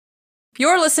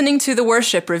You're listening to The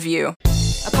Worship Review,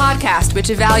 a podcast which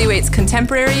evaluates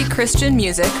contemporary Christian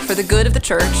music for the good of the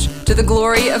church to the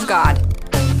glory of God.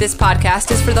 This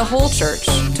podcast is for the whole church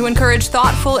to encourage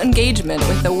thoughtful engagement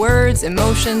with the words,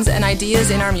 emotions, and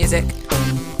ideas in our music.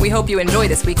 We hope you enjoy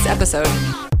this week's episode.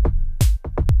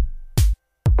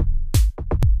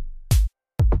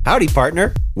 Howdy,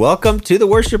 partner. Welcome to The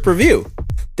Worship Review.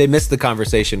 They missed the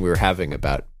conversation we were having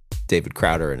about David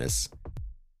Crowder and his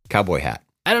cowboy hat.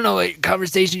 I don't know what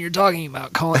conversation you're talking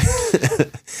about, Colin.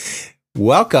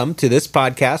 Welcome to this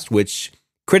podcast, which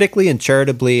critically and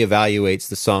charitably evaluates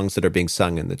the songs that are being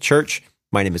sung in the church.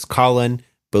 My name is Colin.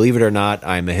 Believe it or not,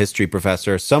 I'm a history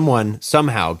professor. Someone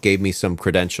somehow gave me some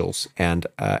credentials and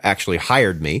actually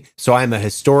hired me. So I'm a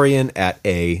historian at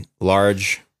a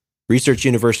large research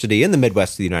university in the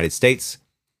Midwest of the United States.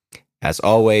 As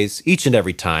always, each and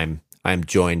every time, I'm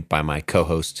joined by my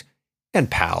co-host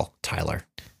and pal, Tyler.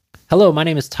 Hello, my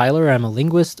name is Tyler. I'm a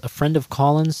linguist, a friend of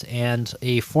Colin's, and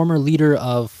a former leader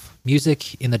of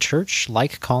music in the church,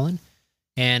 like Colin.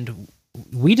 And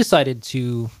we decided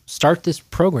to start this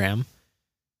program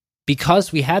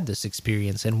because we had this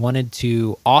experience and wanted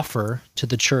to offer to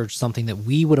the church something that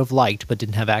we would have liked but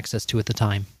didn't have access to at the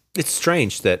time. It's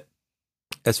strange that,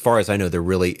 as far as I know, there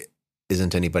really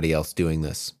isn't anybody else doing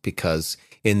this, because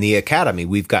in the academy,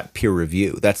 we've got peer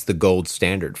review. That's the gold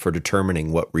standard for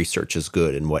determining what research is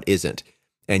good and what isn't.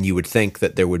 And you would think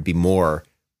that there would be more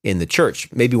in the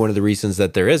church. Maybe one of the reasons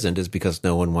that there isn't is because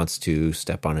no one wants to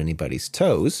step on anybody's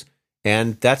toes.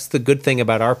 And that's the good thing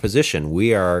about our position. We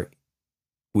have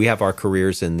our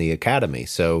careers in the academy,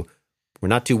 so we're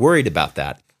not too worried about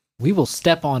that. We will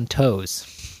step on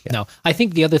toes. Yeah. No, I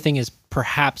think the other thing is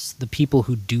perhaps the people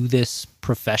who do this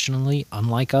professionally,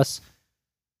 unlike us,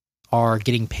 are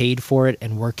getting paid for it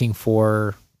and working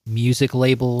for music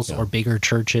labels or bigger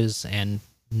churches and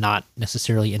not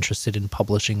necessarily interested in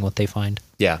publishing what they find.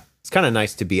 Yeah, it's kind of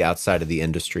nice to be outside of the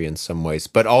industry in some ways,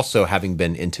 but also having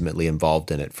been intimately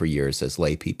involved in it for years as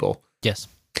lay people. Yes.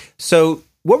 So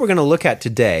what we're going to look at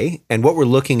today, and what we're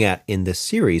looking at in this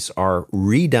series, are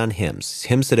redone hymns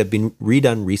that have been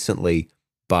redone recently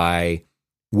by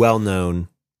well-known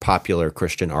popular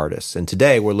Christian artists. And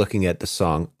today we're looking at the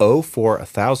song "Oh for a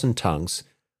Thousand Tongues"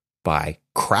 by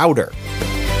Crowder.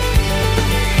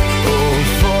 Oh,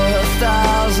 for a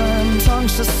thousand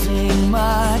tongues to sing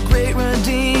my great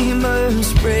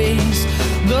Redeemer's praise,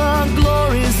 the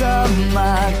glories of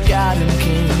my God and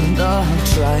King, the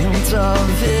triumph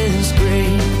of His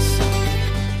grace.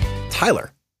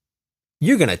 Tyler,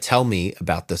 you're going to tell me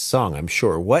about this song, I'm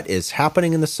sure. What is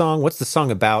happening in the song? What's the song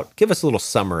about? Give us a little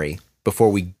summary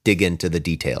before we dig into the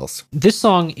details. This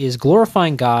song is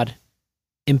glorifying God,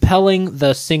 impelling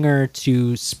the singer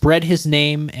to spread his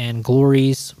name and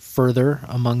glories further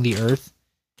among the earth,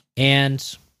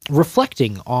 and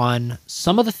reflecting on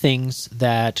some of the things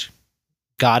that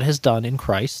God has done in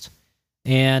Christ,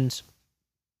 and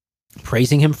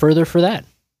praising him further for that.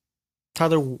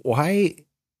 Tyler,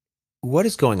 what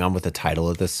is going on with the title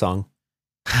of this song?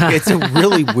 It's a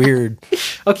really weird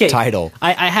title.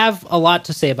 I have a lot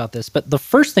to say about this, but the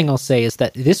first thing I'll say is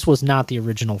that this was not the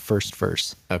original first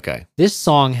verse. Okay. This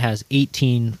song has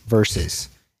 18 verses,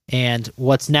 and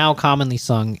what's now commonly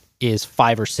sung is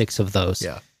 5 or 6 of those.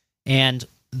 Yeah. And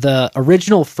the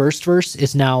original first verse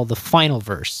is now the final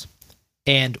verse.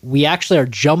 And we actually are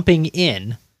jumping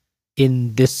in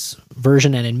this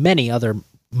version and in many other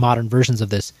modern versions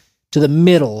of this to the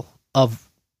middle of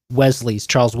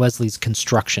Charles Wesley's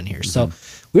construction here. So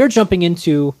we're jumping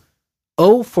into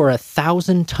 "Oh, for a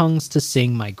thousand tongues to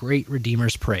sing my great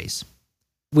Redeemer's praise."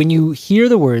 When you hear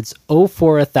the words "Oh,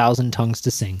 for a thousand tongues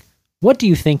to sing," what do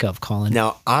you think of, Colin?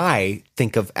 Now, I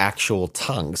think of actual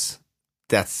tongues.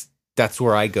 That's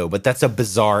where I go, but that's a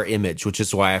bizarre image, which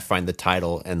is why I find the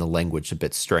title and the language a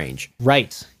bit strange.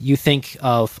 Right. You think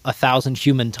of 1,000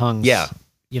 human tongues. Yeah.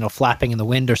 Flapping in the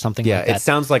wind or something like that. Yeah, it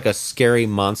sounds like a scary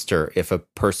monster if a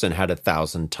person had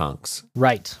 1,000 tongues.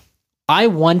 Right. I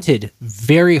wanted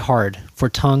very hard for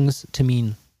tongues to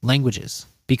mean languages,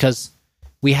 because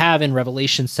we have in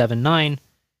Revelation 7:9,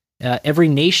 every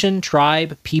nation,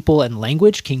 tribe, people, and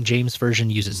language. King James Version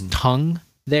uses tongue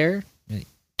there,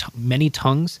 many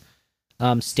tongues,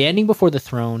 standing before the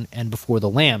throne and before the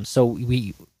Lamb. So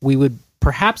we would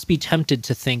perhaps be tempted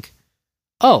to think,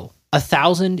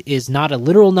 1,000 is not a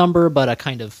literal number, but a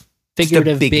kind of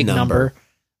figurative big number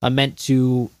meant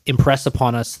to impress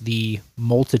upon us the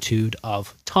multitude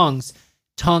of tongues,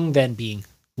 tongue then being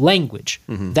language.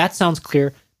 Mm-hmm. That sounds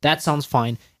clear. That sounds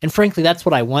fine. And frankly, that's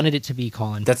what I wanted it to be,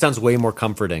 Colin. That sounds way more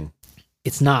comforting.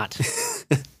 It's not.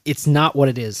 It's not what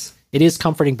it is. It is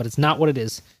comforting, but it's not what it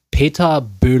is. Peta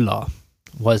Bula.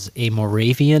 was a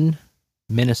Moravian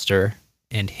minister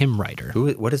and hymn writer.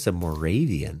 What is a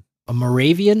Moravian? A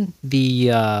Moravian,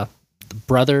 the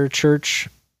brother church,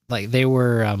 like they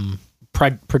were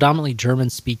predominantly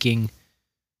German-speaking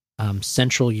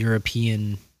Central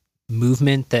European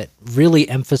movement that really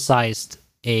emphasized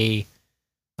a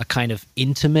kind of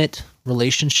intimate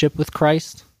relationship with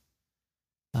Christ.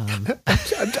 I'm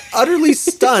utterly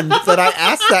stunned that I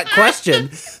asked that question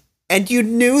and you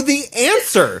knew the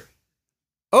answer.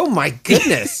 Oh my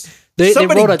goodness.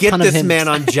 Somebody wrote a get ton this of man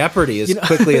on Jeopardy as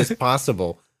quickly as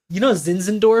possible. You know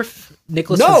Zinzendorf?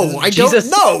 Nicholas? No, I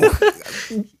don't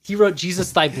know. He wrote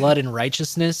Jesus, Thy Blood and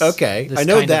Righteousness. Okay, this I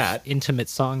know kind that. Of intimate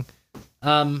song.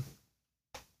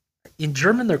 In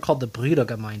German, they're called the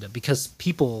Brüdergemeinde because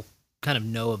people kind of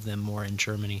know of them more in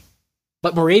Germany.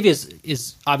 But Moravia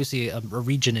is obviously a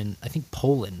region in, I think,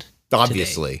 Poland.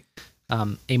 Obviously.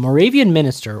 Today. A Moravian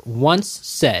minister once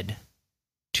said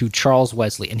to Charles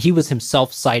Wesley, and he was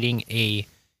himself citing a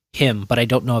hymn, but I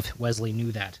don't know if Wesley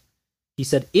knew that. He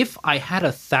said, "If I had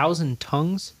 1,000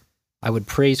 tongues, I would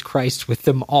praise Christ with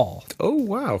them all." Oh,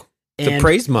 wow. The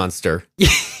praise monster.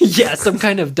 Yeah, some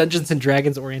kind of Dungeons and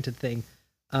Dragons oriented thing.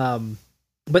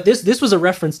 But this was a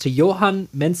reference to Johann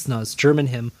Mentzner's German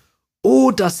hymn,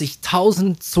 "Oh, dass ich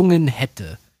 1,000 Zungen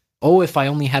hätte." Oh, if I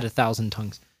only had 1,000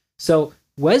 tongues. So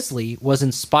Wesley was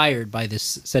inspired by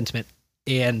this sentiment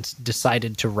and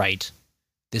decided to write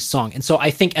this song. And so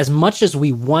I think as much as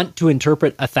we want to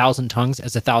interpret 1,000 tongues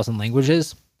as 1,000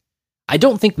 languages, I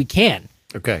don't think we can.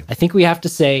 Okay. I think we have to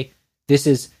say this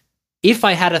is, if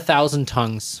I had 1,000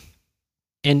 tongues,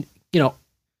 and,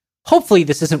 hopefully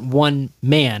this isn't one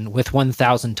man with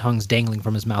 1,000 tongues dangling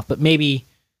from his mouth, but maybe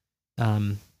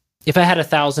if I had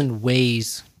 1,000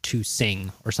 ways to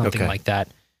sing or something like that,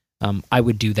 I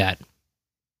would do that.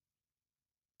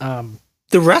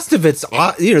 The rest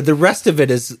of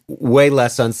it is way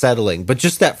less unsettling, but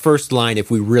just that first line, if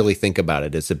we really think about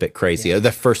it, is a bit crazy. Yeah.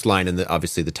 The first line and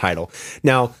obviously the title.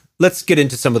 Now, let's get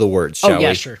into some of the words, shall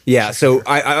we? Sure. Yeah, sure.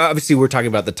 I obviously we're talking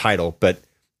about the title, but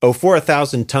 "Oh, for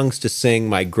 1,000 tongues to sing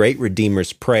my great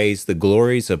Redeemer's praise, the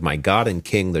glories of my God and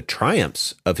King, the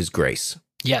triumphs of his grace."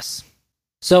 Yes.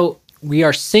 So we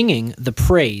are singing the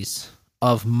praise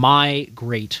of my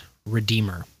great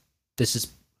Redeemer. This is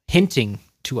hinting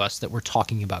to us that we're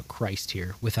talking about Christ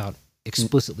here without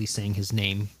explicitly saying his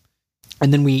name.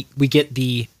 And then we get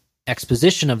the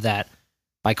exposition of that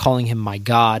by calling him my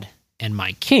God and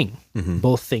my King,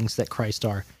 both things that Christ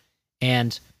are,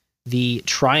 and the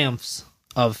triumphs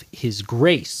of his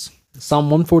grace. Psalm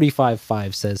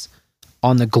 145:5 says,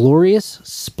 "On the glorious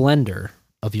splendor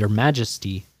of your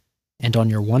majesty and on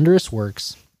your wondrous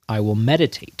works I will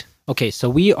meditate." Okay, so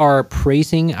we are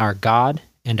praising our God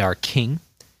and our King,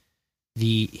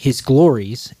 his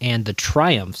glories and the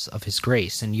triumphs of his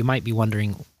grace. And you might be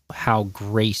wondering how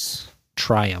grace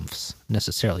triumphs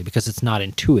necessarily, because it's not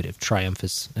intuitive. Triumph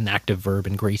is an active verb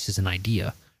and grace is an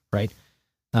idea, right?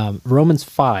 Romans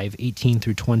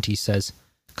 5:18-20 says,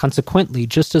 "Consequently,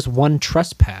 just as one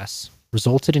trespass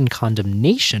resulted in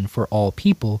condemnation for all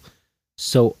people,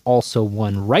 so also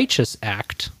one righteous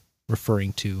act,"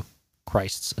 referring to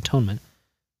Christ's atonement,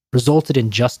 "resulted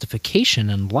in justification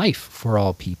and life for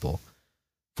all people.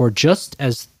 For just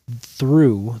as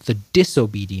through the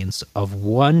disobedience of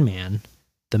one man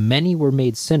the many were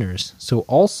made sinners, so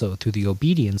also through the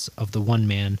obedience of the one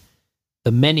man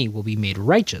the many will be made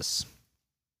righteous.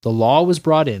 The law was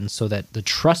brought in so that the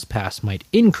trespass might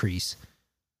increase,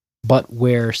 but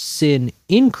where sin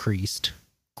increased,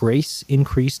 grace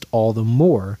increased all the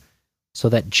more, so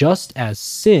that just as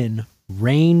sin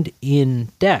reigned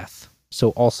in death, so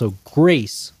also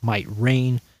grace might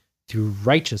reign through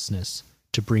righteousness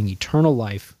to bring eternal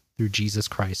life through Jesus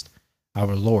Christ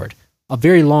our Lord." A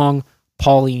very long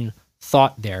Pauline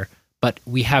thought there, but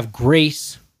we have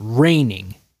grace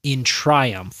reigning in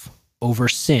triumph over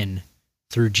sin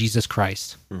through Jesus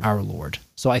Christ our Lord.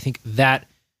 So I think that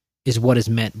is what is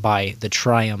meant by the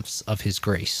triumphs of his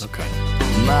grace. Okay.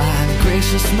 My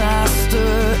gracious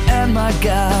Master and my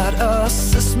God,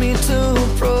 assist me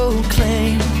to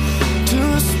proclaim,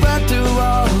 to spread through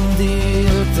all the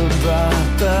earth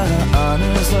abroad the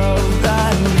honors of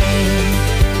thy name.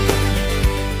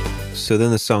 So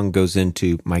then the song goes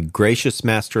into, "My gracious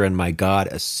Master and my God,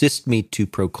 assist me to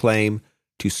proclaim,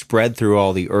 to spread through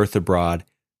all the earth abroad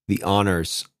the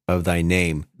honors of thy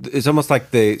name." It's almost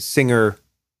like the singer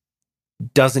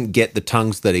doesn't get the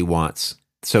tongues that he wants.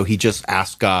 So he just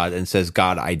asks God and says,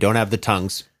 "God, I don't have the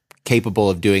tongues capable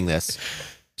of doing this.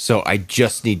 So I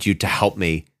just need you to help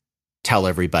me tell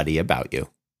everybody about you."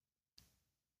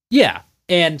 Yeah,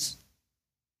 and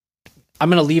I'm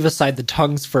going to leave aside the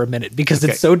tongues for a minute because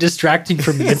Okay. it's so distracting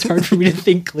for me. It's hard for me to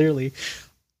think clearly.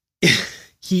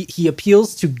 He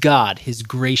appeals to God, his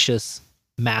gracious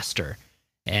master.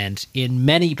 And in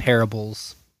many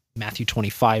parables, Matthew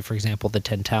 25, for example, the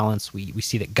 10 talents, we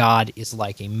see that God is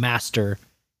like a master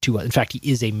to us. In fact, he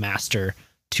is a master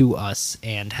to us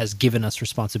and has given us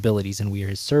responsibilities, and we are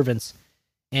his servants.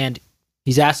 And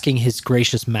he's asking his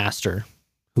gracious master,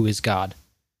 who is God,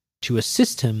 to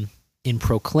assist him in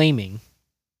proclaiming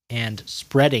and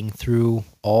spreading through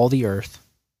all the earth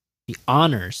the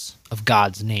honors of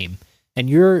God's name. And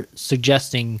you're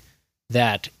suggesting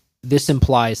that this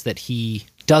implies that he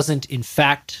doesn't, in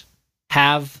fact,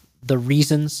 have the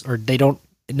reasons, or they don't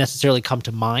necessarily come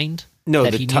to mind? No,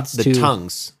 that the he needs the to-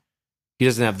 tongues. He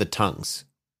doesn't have the tongues.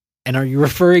 And are you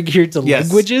referring here to Yes.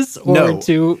 languages or No.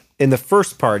 to... In the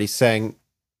first part, he's saying,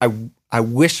 I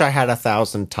wish I had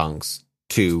 1,000 tongues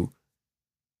to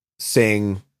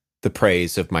sing the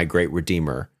praise of my great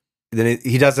Redeemer. Then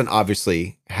he doesn't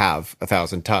obviously have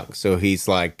 1,000 tongues. So he's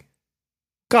like,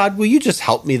 God, will you just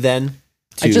help me then?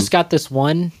 I just got this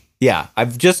one. Yeah,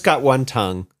 I've just got one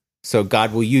tongue. So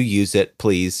God, will you use it,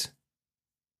 please?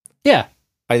 Yeah,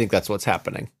 I think that's what's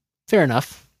happening. fair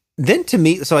enough. Then to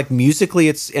me, so like musically,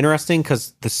 it's interesting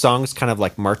because the song's kind of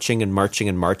like marching and marching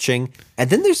and marching. And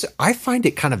then I find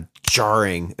it kind of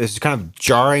jarring. There's kind of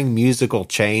jarring musical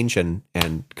change and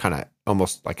kind of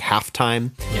almost like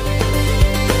halftime.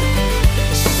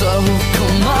 So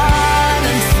come on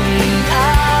and sing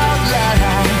out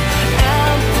loud,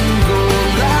 anthem go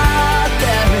loud.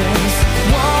 There is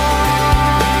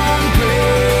one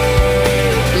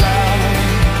great love.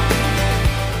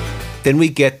 Then we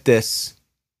get this,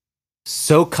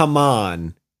 so come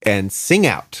on and sing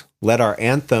out. Let our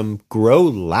anthem grow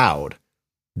loud.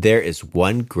 There is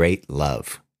one great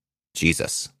love,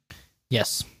 Jesus.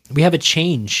 Yes, we have a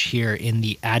change here in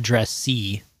the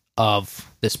addressee of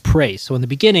this praise. So in the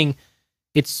beginning,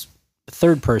 it's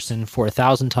third person, for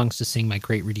 1,000 tongues to sing my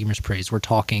great Redeemer's praise. We're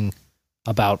talking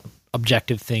about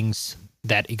objective things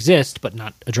that exist, but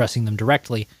not addressing them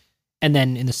directly. And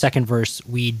then in the second verse,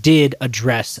 we did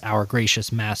address our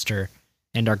gracious master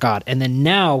and our God. And then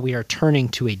now we are turning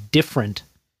to a different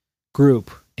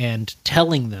group and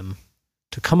telling them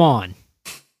to come on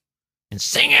and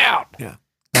sing out. Yeah.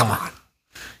 Come on.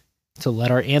 To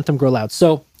let our anthem grow loud.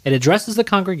 So it addresses the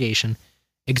congregation,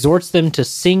 exhorts them to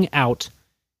sing out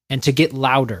and to get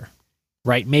louder,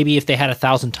 right? Maybe if they had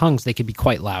 1,000 tongues, they could be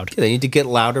quite loud. Yeah, they need to get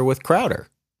louder with Crowder.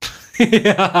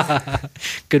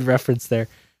 Good reference there.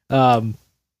 And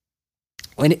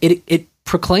it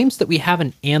proclaims that we have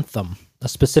an anthem, a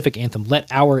specific anthem. Let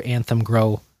our anthem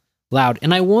grow loud.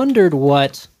 And I wondered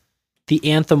what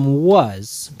the anthem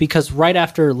was, because right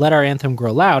after let our anthem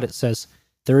grow loud, it says,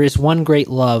 there is one great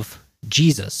love,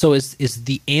 Jesus. So is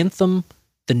the anthem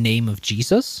the name of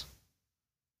Jesus?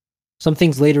 Some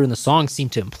things later in the song seem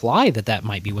to imply that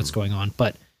might be what's going on,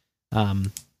 but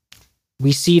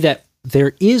we see that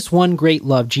there is one great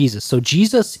love, Jesus. So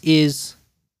Jesus is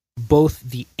both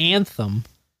the anthem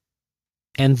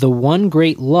and the one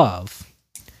great love.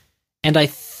 And I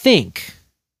think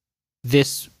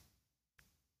this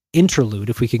interlude,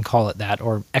 if we can call it that,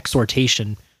 or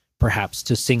exhortation perhaps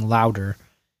to sing louder,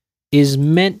 is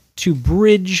meant to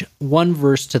bridge one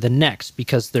verse to the next,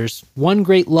 because there's one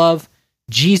great love,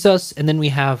 Jesus, and then we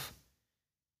have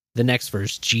the next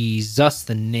verse, Jesus,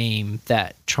 the name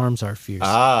that charms our fears.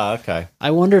 Ah, okay.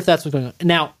 I wonder if that's what's going on.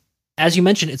 Now, as you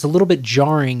mentioned, it's a little bit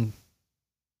jarring,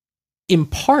 in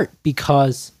part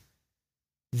because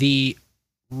the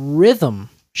rhythm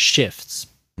shifts,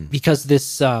 because this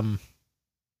song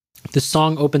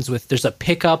opens with, there's a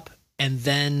pickup and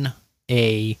then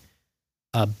a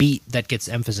beat that gets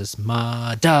emphasis,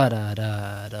 ma da da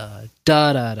da da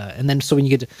da da da, and then so when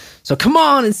you get to, so come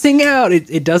on and sing out,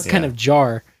 it does kind of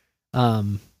jar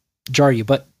you.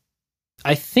 But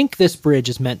I think this bridge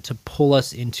is meant to pull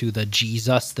us into the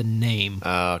Jesus, the name.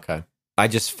 Okay. I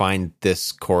just find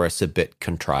this chorus a bit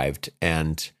contrived,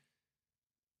 and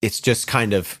it's just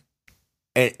kind of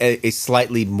a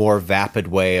slightly more vapid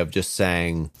way of just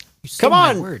saying, You said come my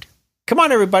on, word. come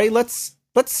on, everybody, let's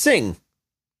sing.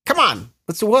 Come on.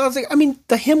 I mean,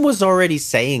 the hymn was already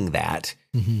saying that,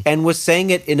 and was saying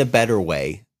it in a better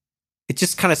way. It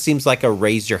just kind of seems like a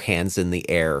raise your hands in the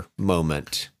air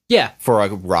moment. Yeah. For a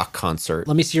rock concert.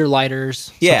 Let me see your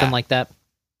lighters. Yeah. Something like that.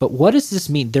 But what does this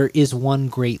mean? There is one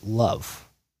great love.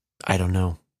 I don't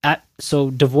know.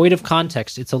 So devoid of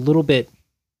context, it's a little bit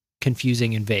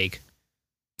confusing and vague.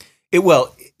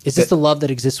 Is this the love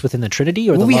that exists within the Trinity,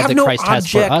 or the love that Christ has for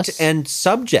us? We have no object and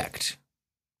subject.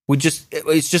 We just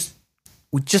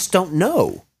don't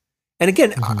know. And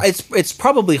again, it's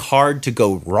probably hard to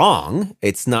go wrong.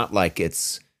 It's not like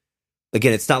it's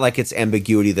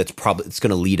ambiguity it's going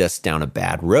to lead us down a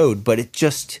bad road, but it's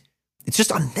just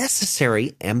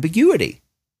unnecessary ambiguity.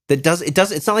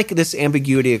 It's not like this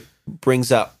ambiguity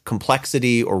brings up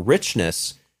complexity or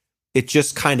richness. It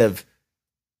just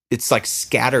it's like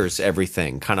scatters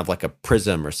everything, kind of like a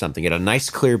prism or something. It had a nice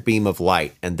clear beam of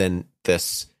light, and then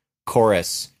this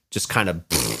chorus just kind of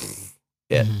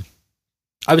it. Mm-hmm.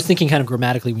 I was thinking kind of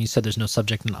grammatically when you said there's no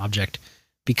subject and object,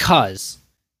 because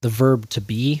the verb to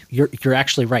be, you're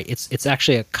actually right. It's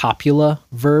actually a copula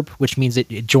verb, which means it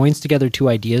joins together two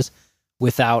ideas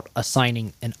without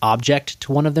assigning an object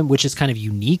to one of them, which is kind of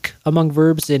unique among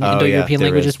verbs in Indo-European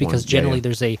languages, because generally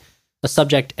there's a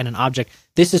subject and an object.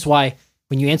 This is why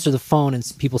when you answer the phone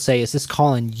and people say, "Is this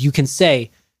Colin?" you can say,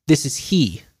 "This is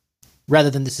he," rather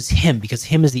than "this is him," because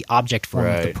him is the object form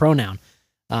of the pronoun.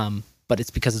 But it's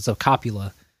because it's a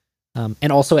copula.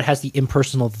 And also it has the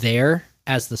impersonal there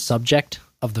as the subject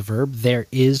of the verb. There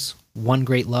is one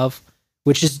great love,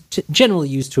 which is generally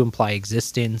used to imply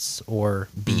existence or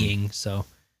being. So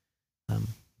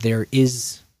there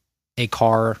is a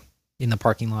car in the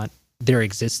parking lot. There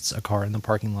exists a car in the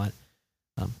parking lot.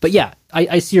 But yeah,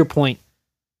 I see your point.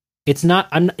 It's not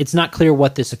clear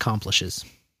what this accomplishes.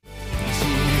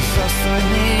 Jesus, the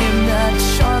name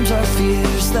that charms our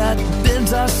fears, that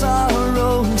bids our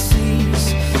sorrow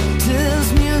cease.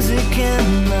 'Tis music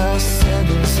in the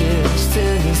sinner's ears,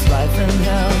 'tis life and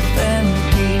health and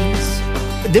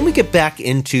peace. Then we get back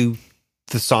into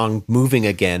the song moving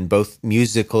again, both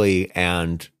musically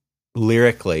and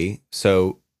lyrically.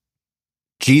 So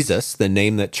Jesus, the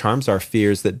name that charms our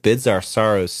fears, that bids our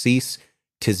sorrows cease,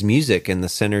 'tis music in the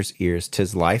sinner's ears,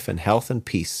 'tis life and health and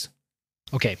peace.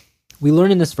 Okay, we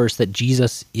learn in this verse that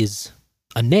Jesus is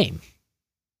a name.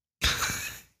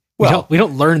 Well, we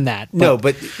don't learn that. No,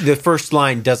 but the first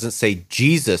line doesn't say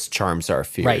Jesus charms our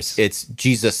fears. Right. It's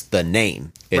Jesus the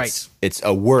name. It's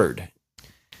a word.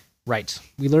 Right.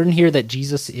 We learn here that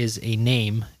Jesus is a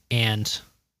name and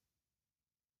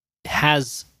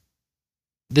has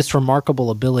this remarkable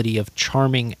ability of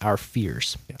charming our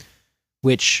fears,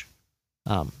 which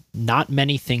not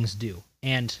many things do.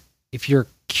 And if you're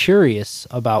curious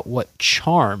about what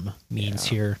charm means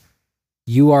here,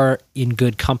 you are in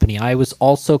good company. I was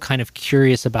also kind of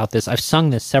curious about this. I've sung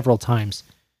this several times,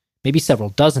 maybe several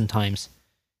dozen times,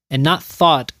 and not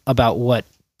thought about what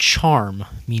charm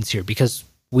means here, because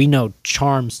we know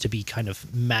charms to be kind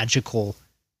of magical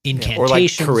incantations or like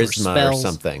charisma or spells. Or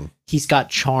something. He's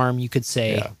got charm, you could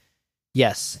say. Yeah.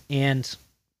 Yes. And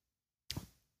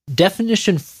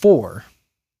definition 4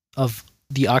 of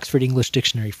the Oxford English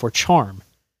Dictionary for charm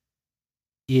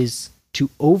is to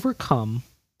overcome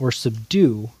or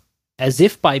subdue, as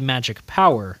if by magic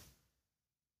power,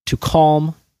 to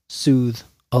calm, soothe,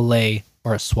 allay,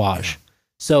 or assuage.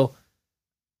 So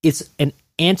it's an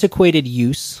antiquated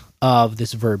use of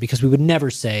this verb, because we would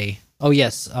never say, "Oh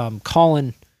yes,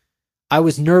 Colin, I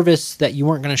was nervous that you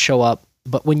weren't going to show up,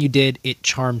 but when you did, it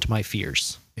charmed my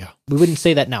fears." Yeah, we wouldn't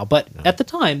say that now, but at the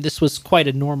time, this was quite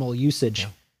a normal usage.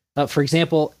 Yeah. For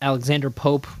example, Alexander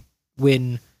Pope,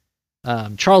 when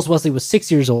Charles Wesley was 6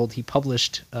 years old, he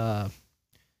published an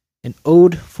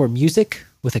ode for music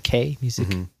with a K, music.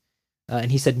 Mm-hmm.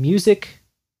 And he said, "Music,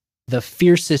 the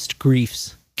fiercest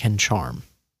griefs can charm."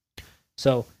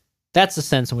 So that's the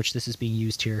sense in which this is being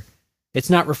used here. It's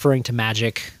not referring to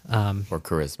magic or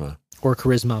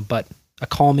charisma, but a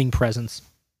calming presence.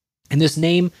 And this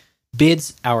name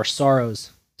bids our sorrows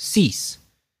cease.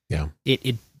 Yeah,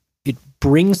 it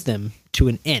brings them to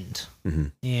an end,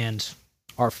 and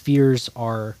our fears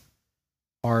are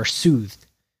soothed.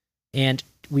 And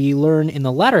we learn in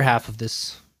the latter half of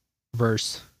this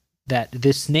verse that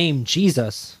this name,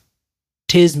 Jesus,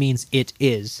 "tis" means it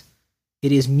is.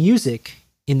 It is music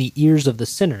in the ears of the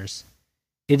sinners.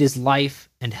 It is life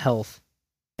and health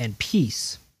and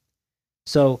peace.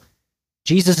 So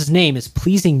Jesus' name is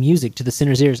pleasing music to the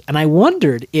sinner's ears. And I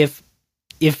wondered if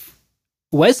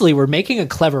Wesley were making a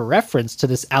clever reference to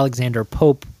this Alexander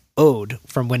Pope ode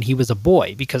from when he was a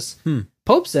boy, because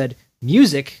Pope said,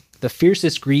 "Music, the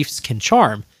fiercest griefs can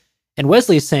charm." And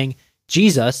Wesley is saying,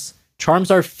 Jesus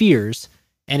charms our fears,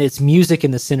 and it's music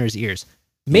in the sinner's ears.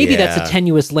 Maybe that's a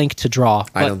tenuous link to draw,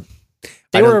 but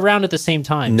they were around at the same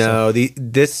time. No,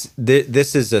 this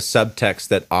is a subtext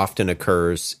that often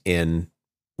occurs in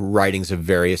writings of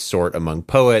various sort among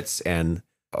poets and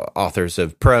authors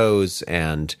of prose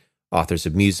and authors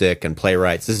of music and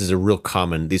playwrights. This is a real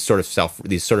common, these sort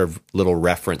of little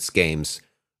reference games,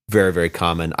 very, very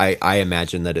common. I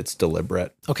imagine that it's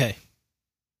deliberate. Okay.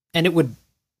 And it would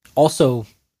also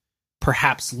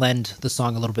perhaps lend the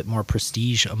song a little bit more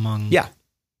prestige among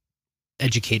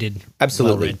educated,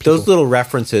 absolutely. well-read people. Those little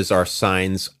references are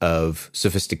signs of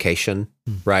sophistication,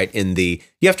 right? You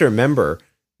have to remember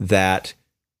that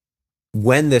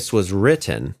when this was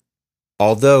written,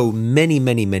 although many,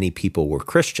 many, many people were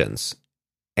Christians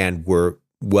and were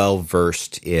well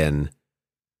versed in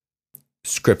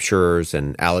scriptures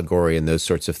and allegory and those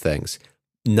sorts of things,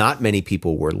 not many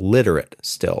people were literate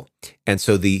still. And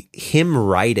so the hymn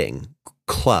writing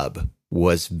club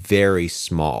was very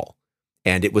small.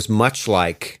 And it was much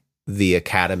like the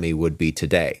academy would be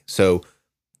today. So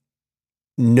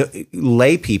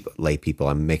lay people,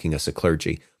 I'm making us a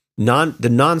clergy,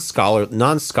 non-scholars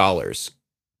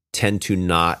tend to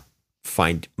not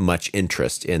find much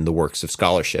interest in the works of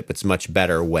scholarship. It's much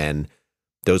better when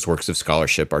those works of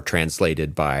scholarship are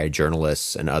translated by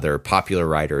journalists and other popular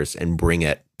writers and bring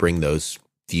those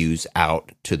views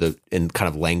out in kind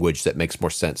of language that makes more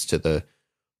sense to the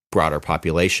broader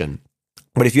population.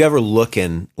 But if you ever look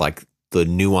in like the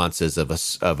nuances of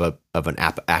an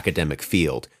academic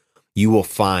field, you will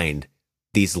find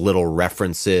these little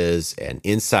references and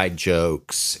inside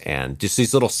jokes and just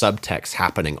these little subtexts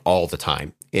happening all the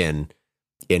time in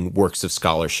works of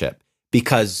scholarship,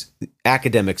 because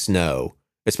academics know,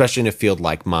 especially in a field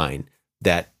like mine,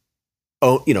 that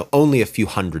only a few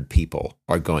hundred people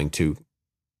are going to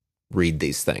read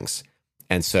these things.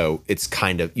 And so it's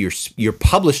kind of, you're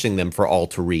publishing them for all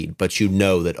to read, but you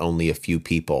know that only a few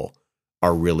people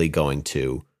are really going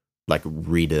to like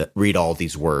read all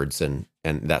these words and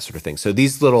that sort of thing. So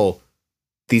these little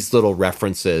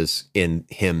references in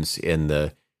hymns in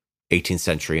the 18th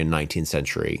century and 19th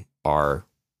century are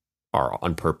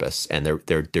on purpose, and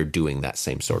they're doing that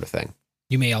same sort of thing.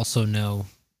 You may also know,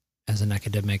 as an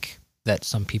academic, that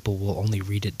some people will only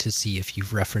read it to see if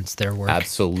you've referenced their work.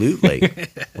 Absolutely.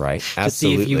 Right. Absolutely. To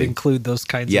see if you include those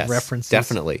kinds of references.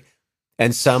 Definitely.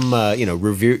 And some,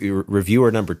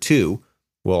 reviewer number 2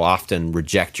 will often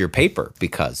reject your paper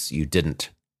because you didn't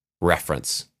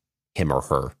reference him or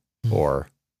her or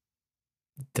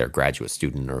their graduate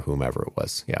student or whomever it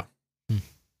was. Yeah.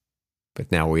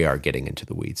 But now we are getting into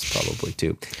the weeds probably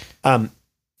too.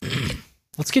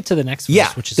 Let's get to the next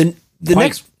verse, which is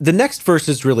the next verse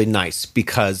is really nice,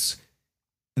 because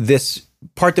this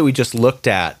part that we just looked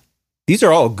at, these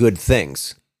are all good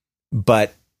things,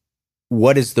 but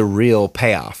what is the real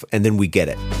payoff? And then we get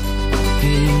it.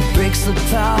 He breaks the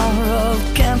power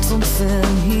of canceled sin.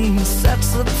 He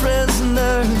sets the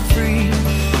prisoner free.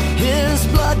 His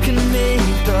blood can make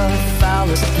the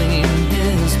foulest clean.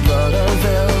 His blood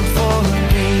availed for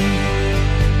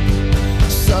me.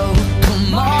 So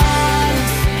come on.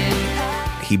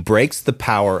 He breaks the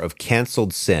power of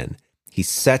canceled sin. He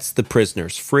sets the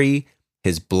prisoners free.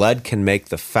 His blood can make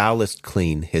the foulest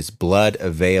clean. His blood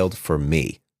availed for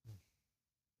me.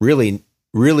 Really,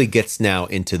 really gets now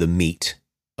into the meat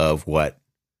of what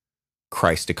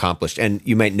Christ accomplished. And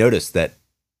you might notice that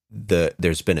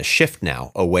there's been a shift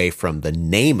now away from the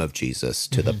name of Jesus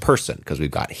to the person, because we've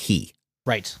got he.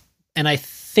 Right. And I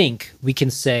think we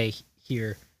can say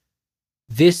here,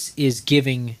 this is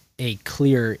giving a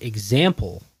clear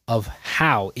example of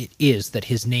how it is that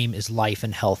his name is life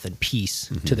and health and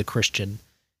peace to the Christian,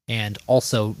 and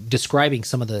also describing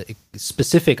some of the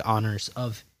specific honors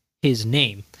of his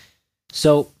name.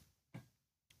 So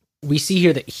we see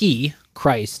here that he,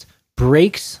 Christ,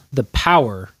 breaks the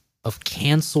power of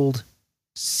canceled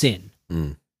sin.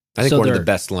 I think one of the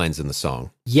best lines in the song.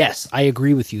 Yes, I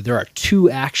agree with you. There are two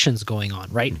actions going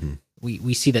on, right?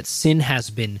 We see that sin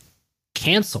has been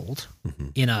canceled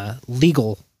in a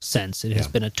legal sense. It has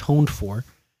been atoned for,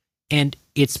 and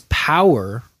its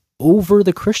power over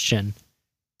the Christian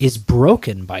is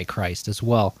broken by Christ as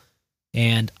well.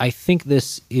 And I think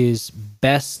this is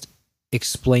best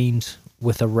explained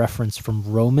with a reference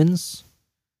from Romans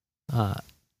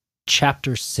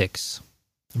chapter 6,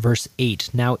 verse 8.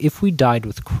 Now, if we died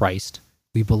with Christ,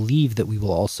 we believe that we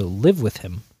will also live with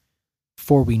him.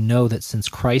 For we know that since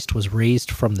Christ was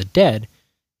raised from the dead,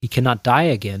 he cannot die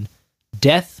again.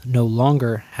 Death no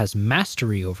longer has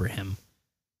mastery over him.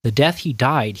 The death he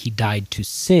died to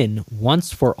sin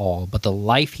once for all, but the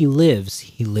life he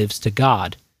lives to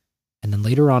God. And then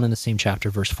later on in the same chapter,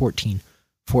 verse 14,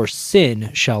 for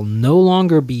sin shall no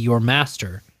longer be your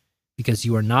master, because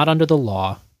you are not under the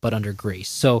law, but under grace.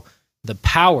 So the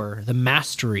power, the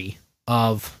mastery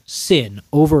of sin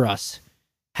over us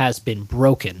has been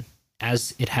broken,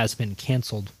 as it has been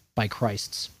canceled by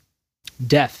Christ's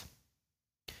death.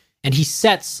 And he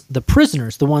sets the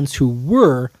prisoners, the ones who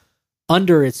were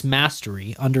under its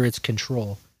mastery, under its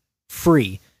control,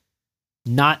 free,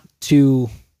 not to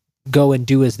go and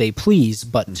do as they please,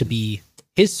 but to be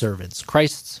his servants,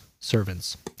 Christ's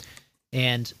servants.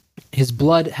 And his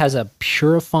blood has a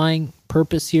purifying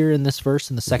purpose here in this verse.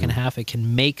 In the second half, it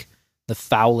can make the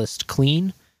foulest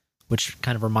clean, which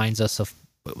kind of reminds us of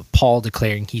Paul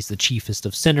declaring he's the chiefest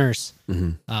of sinners.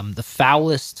 The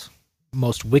foulest,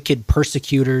 most wicked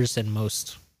persecutors and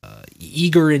most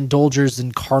eager indulgers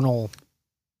in carnal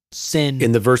sin.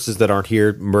 In the verses that aren't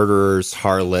here, murderers,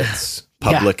 harlots,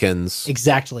 publicans. Yeah,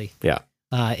 exactly. Yeah.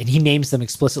 And he names them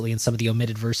explicitly in some of the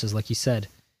omitted verses, like you said,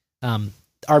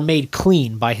 are made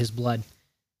clean by his blood.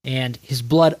 And his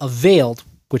blood availed,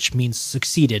 which means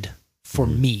succeeded, for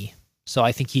me. So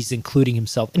I think he's including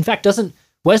himself. In fact,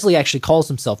 Wesley actually calls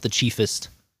himself the chiefest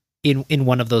in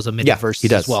one of those omitted verses he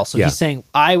does. as well. So he's saying,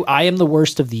 I am the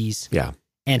worst of these. Yeah.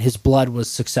 And his blood was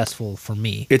successful for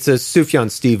me. It's a Sufjan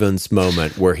Stevens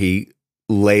moment where he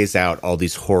lays out all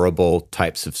these horrible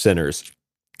types of sinners.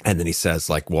 And then he says,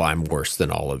 like, well, I'm worse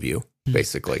than all of you,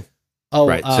 basically. Oh,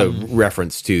 right. So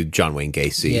reference to John Wayne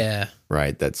Gacy. Yeah.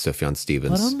 Right. That's Sufjan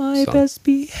Stevens. But on my song. best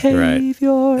behavior.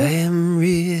 Right. I am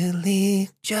really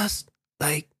just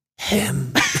like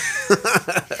him.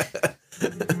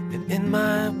 In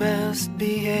my best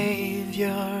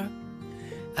behavior,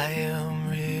 I am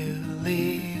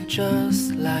really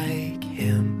just like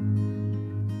him.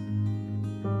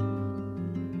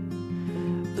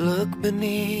 Look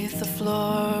beneath the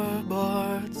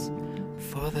floorboards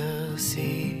for the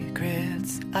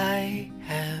secrets I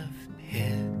have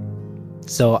hid.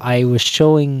 So I was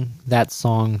showing that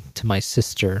song to my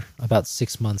sister about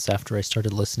 6 months after I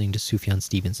started listening to Sufjan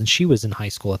Stevens, and she was in high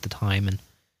school at the time, and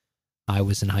I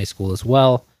was in high school as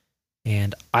well,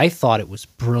 and I thought it was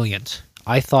brilliant.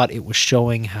 I thought it was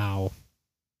showing how,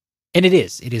 and it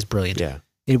is brilliant. Yeah.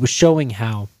 It was showing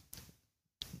how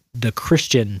the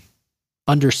Christian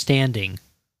understanding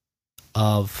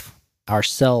of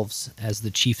ourselves as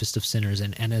the chiefest of sinners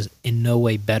and as in no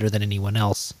way better than anyone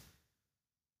else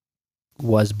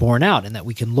was borne out, and that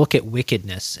we can look at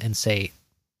wickedness and say,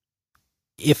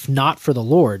 if not for the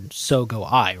Lord, so go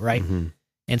I, right?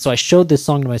 And so I showed this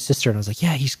song to my sister, and I was like,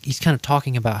 yeah, he's kind of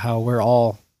talking about how we're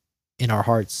all in our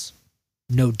hearts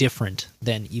no different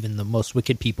than even the most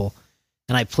wicked people.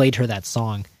 And I played her that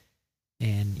song,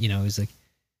 and, you know, it was like,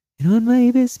 and on my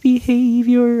best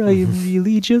behavior, I am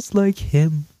really just like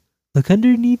him. Look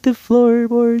underneath the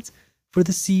floorboards for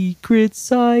the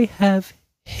secrets I have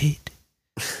hid.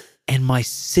 And my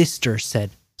sister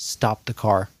said, stop the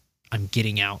car. I'm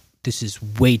getting out. This is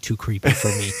way too creepy for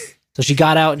me. So she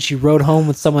got out and she rode home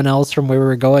with someone else from where we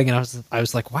were going. And I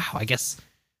was like, wow, I guess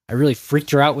I really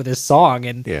freaked her out with this song.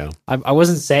 And I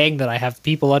wasn't saying that I have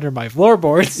people under my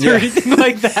floorboards or anything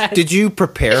like that. Did you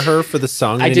prepare her for the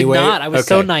song in I any did way? not. I was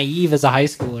so naive as a high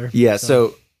schooler. Yeah,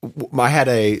 so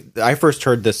I first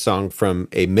heard this song from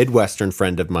a Midwestern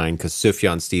friend of mine because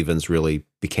Sufjan Stevens really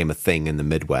became a thing in the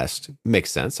Midwest.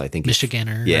 Makes sense, I think.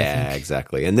 Michiganer. Yeah,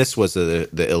 exactly. And this was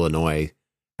the Illinois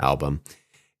album.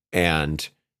 And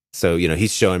so, you know,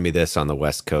 he's showing me this on the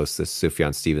West Coast, this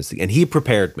Sufjan Stevens thing. And he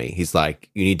prepared me. He's like,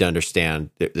 you need to understand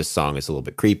that this song is a little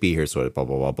bit creepy. Here's what blah,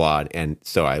 blah, blah, blah. And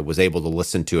so I was able to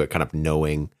listen to it kind of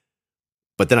knowing.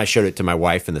 But then I showed it to my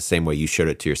wife in the same way you showed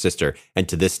it to your sister. And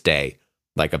to this day,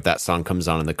 like if that song comes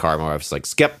on in the car, my wife's like,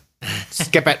 skip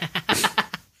it.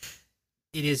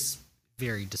 It is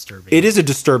very disturbing. It is a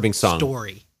disturbing song.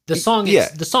 Story. The song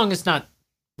is not.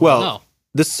 Well, no.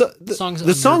 The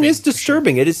song is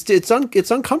disturbing. Sure.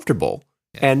 It's uncomfortable,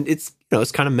 and it's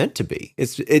kind of meant to be.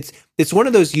 It's one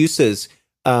of those uses.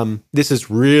 This is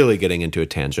really getting into a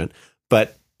tangent,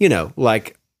 but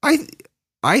like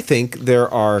I think there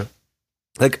are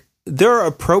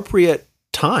appropriate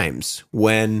times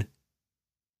when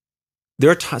there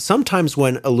are sometimes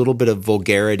when a little bit of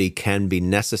vulgarity can be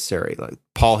necessary. Like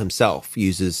Paul himself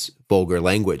uses vulgar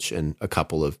language in a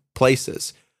couple of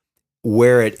places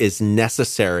where it is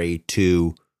necessary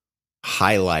to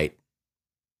highlight,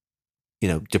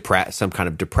 some kind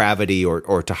of depravity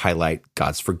or to highlight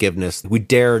God's forgiveness. We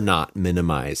dare not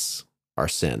minimize our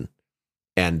sin.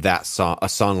 And a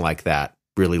song like that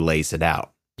really lays it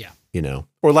out. Yeah.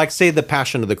 Or like, say, The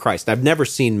Passion of the Christ. I've never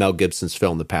seen Mel Gibson's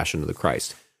film, The Passion of the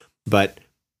Christ, but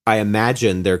I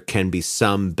imagine there can be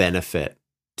some benefit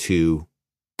to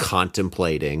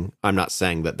contemplating. I'm not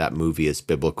saying that movie is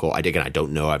biblical. I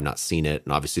don't know. I've not seen it.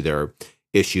 And obviously there are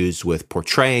issues with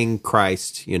portraying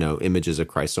Christ, images of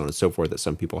Christ, so on and so forth, that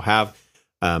some people have.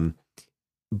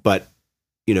 But,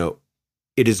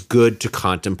 it is good to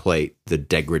contemplate the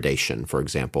degradation, for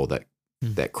example,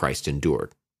 that Christ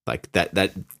endured. Like that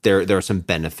there are some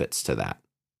benefits to that.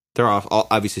 There are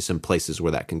obviously some places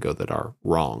where that can go that are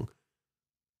wrong.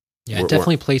 Yeah, it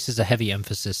definitely places a heavy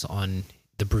emphasis on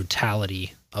the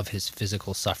brutality of his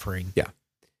physical suffering. Yeah.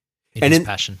 In And his in-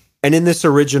 passion. And in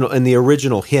the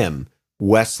original hymn,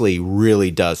 Wesley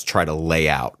really does try to lay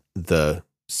out the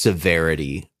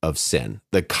severity of sin,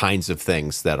 the kinds of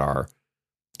things that are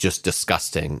just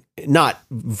disgusting, not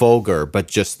vulgar, but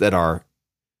just that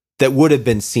would have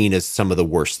been seen as some of the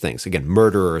worst things. Again,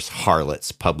 murderers,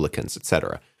 harlots, publicans,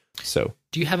 etc. So,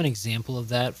 do you have an example of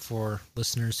that for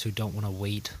listeners who don't want to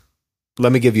wait?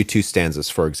 let me give you 2 stanzas,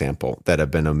 for example, that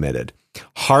have been omitted.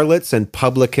 Harlots and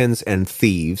publicans and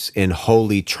thieves in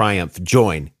holy triumph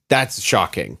join. That's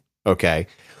shocking, okay?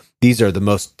 These are the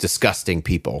most disgusting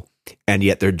people, and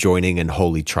yet they're joining in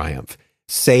holy triumph.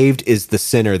 Saved is the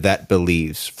sinner that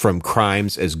believes from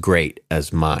crimes as great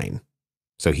as mine.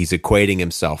 So he's equating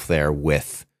himself there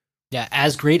with... Yeah,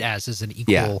 as great as is an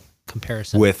equal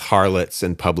comparison. With harlots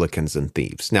and publicans and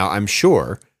thieves. Now, I'm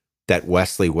sure that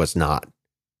Wesley was not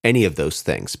any of those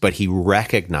things, but he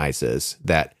recognizes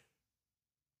that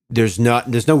there's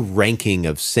no ranking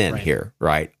of sin here,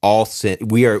 right? All sin,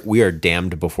 we are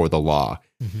damned before the law.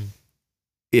 Mm-hmm.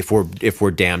 If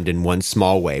we're damned in one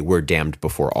small way, we're damned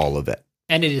before all of it.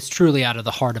 And it is truly out of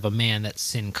the heart of a man that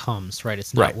sin comes, right?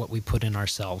 It's not what we put in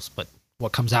ourselves, but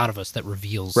what comes out of us that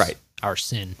reveals our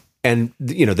sin. And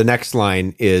the next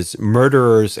line is,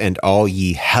 murderers and all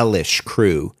ye hellish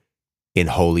crew in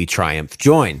holy triumph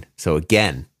join. So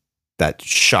again, that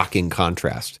shocking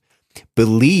contrast.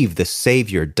 Believe the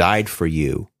Savior died for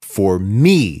you. For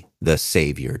me, the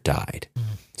Savior died.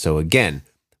 Mm-hmm. So again,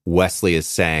 Wesley is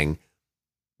saying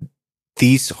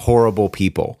these horrible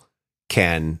people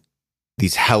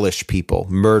these hellish people,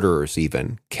 murderers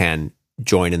even, can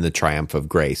join in the triumph of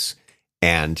grace.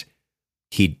 And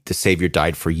the Savior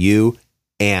died for you,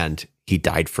 and he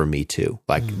died for me too.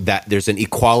 Like that, there's an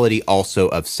equality also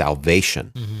of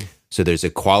salvation. Mm-hmm. So there's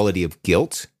equality of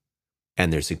guilt,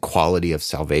 and there's equality of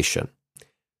salvation.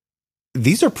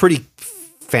 These are pretty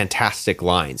fantastic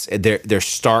lines. They're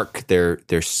stark. They're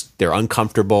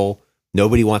uncomfortable.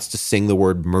 Nobody wants to sing the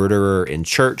word murderer in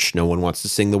church. No one wants to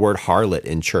sing the word harlot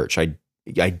in church. I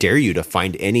dare you to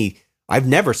find any. I've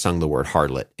never sung the word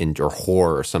harlot or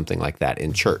whore or something like that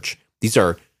in church. These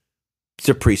are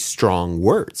pretty strong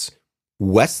words.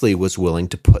 Wesley was willing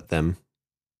to put them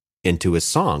into his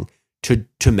song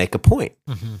to make a point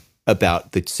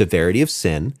about the severity of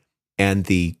sin and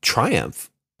the triumph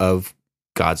of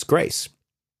God's grace.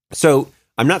 So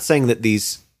I'm not saying that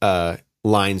these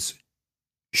lines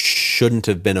shouldn't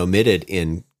have been omitted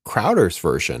in Crowder's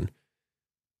version,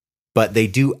 but they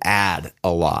do add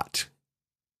a lot.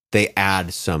 They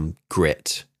add some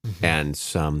grit and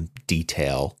some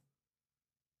detail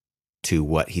to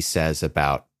what he says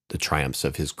about the triumphs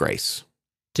of his grace.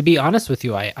 To be honest with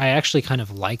you, I actually kind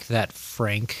of like that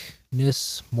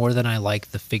frankness more than I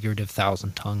like the figurative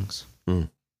thousand tongues.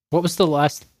 What was the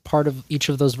last part of each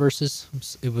of those verses?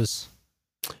 It was...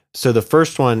 So the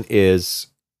first one is,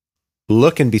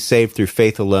 look and be saved through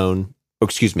faith alone. Oh,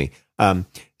 excuse me.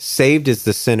 Saved is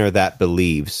the sinner that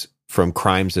believes from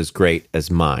crimes as great as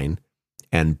mine,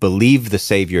 and believe the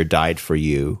Savior died for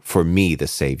you. For me, the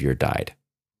Savior died.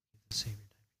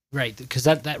 Right, because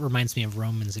that reminds me of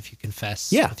Romans. If you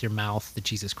confess with your mouth that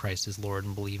Jesus Christ is Lord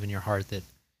and believe in your heart that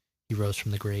he rose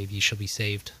from the grave, you shall be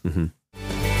saved. Mm-hmm.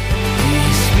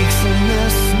 He speaks and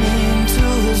listening to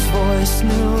his voice,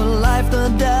 new life the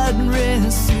dead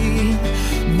receive.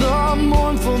 The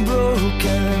mournful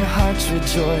broken hearts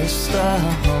rejoice, the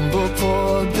humble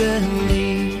poor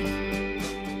believe.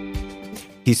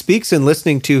 He speaks and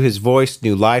listening to his voice,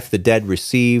 new life the dead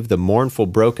receive, the mournful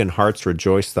broken hearts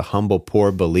rejoice, the humble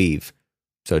poor believe.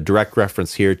 So direct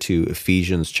reference here to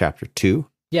Ephesians chapter 2.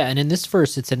 Yeah, and in this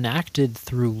verse, it's enacted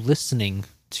through listening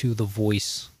to the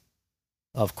voice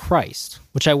of Christ,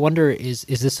 which I wonder, is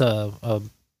this a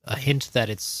hint that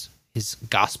it's his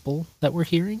gospel that we're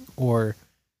hearing? Or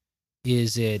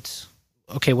is it,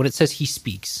 okay, when it says he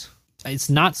speaks,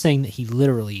 it's not saying that he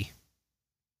literally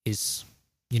is,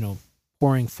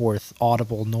 pouring forth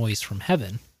audible noise from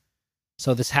heaven.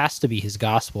 So this has to be his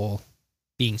gospel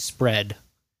being spread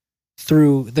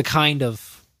through the kind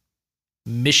of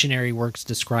missionary works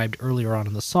described earlier on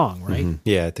in the song, right? Mm-hmm.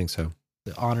 Yeah, I think so.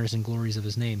 The honors and glories of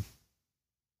his name.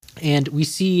 And we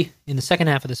see in the second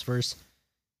half of this verse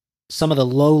some of the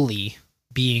lowly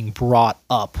being brought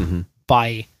up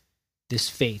by this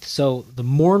faith. So the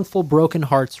mournful, broken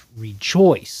hearts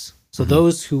rejoice. So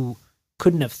those who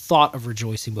couldn't have thought of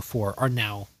rejoicing before are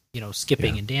now,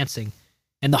 skipping and dancing.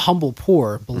 And the humble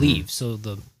poor believe. So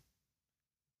the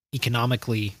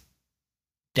economically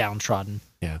downtrodden.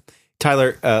 Yeah.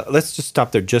 Tyler, let's just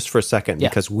stop there just for a second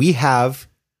because we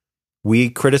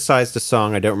criticized a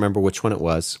song, I don't remember which one it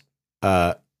was,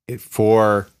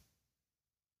 for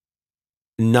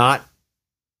not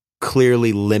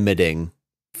clearly limiting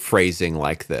phrasing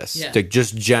like this, to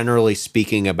just generally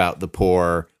speaking about the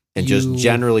poor and just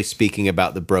generally speaking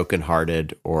about the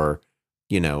brokenhearted, or,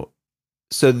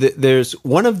 so there's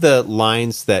one of the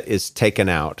lines that is taken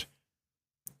out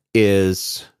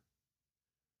is,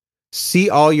 "See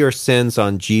all your sins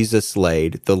on Jesus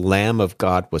laid, the Lamb of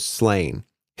God was slain.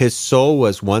 His soul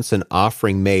was once an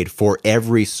offering made for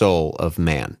every soul of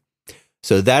man."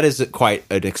 So that is quite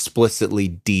an explicitly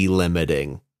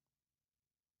delimiting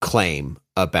claim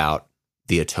about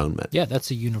the atonement. Yeah,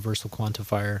 that's a universal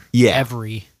quantifier. Yeah.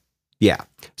 Every. Yeah.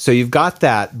 So you've got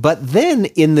that. But then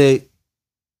in the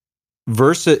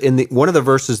verse, one of the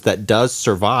verses that does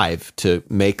survive to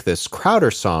make this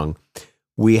Crowder song,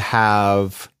 we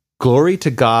have, "Glory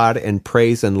to God and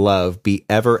praise and love be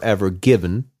ever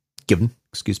given,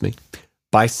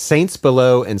 by saints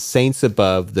below and saints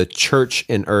above, the church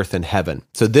in earth and heaven."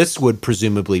 So this would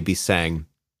presumably be saying,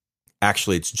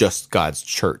 actually, it's just God's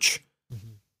church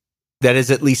that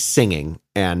is at least singing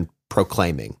and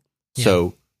proclaiming. Yeah.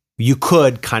 So you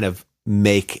could kind of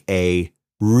make a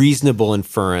reasonable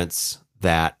inference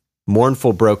that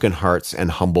mournful, broken hearts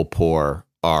and humble poor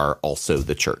are also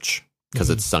the church, because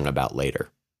it's sung about later.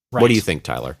 Right. What do you think,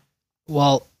 Tyler?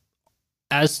 Well,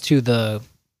 as to the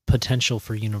potential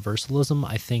for universalism,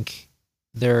 I think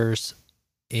there's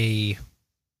a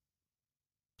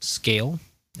scale,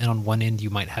 and on one end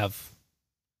you might have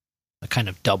a kind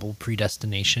of double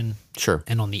predestination, Sure.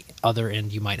 and on the other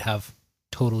end you might have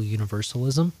total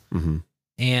universalism. Mm-hmm.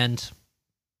 And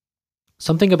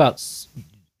something about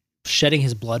shedding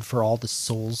his blood for all the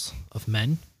souls of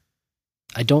men,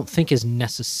 I don't think is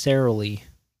necessarily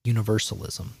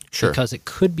universalism. Sure. Because it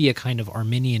could be a kind of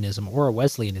Arminianism or a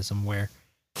Wesleyanism where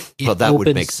Well, that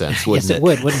would make sense, wouldn't yes, it? it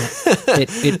would, wouldn't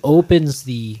it? It opens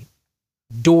the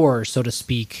door, so to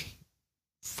speak,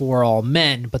 for all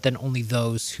men, but then only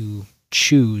those who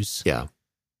choose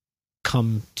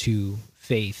come to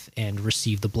faith and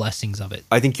receive the blessings of it.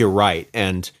 I think you're right.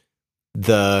 And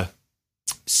the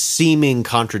seeming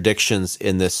contradictions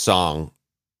in this song,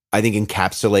 I think,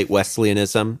 encapsulate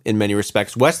Wesleyanism in many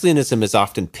respects. Wesleyanism is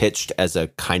often pitched as a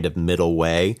kind of middle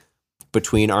way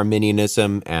between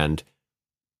Arminianism and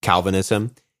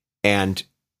Calvinism. And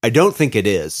I don't think it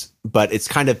is, but it's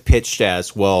kind of pitched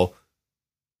as, well,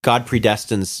 God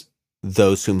predestines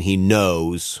those whom he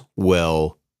knows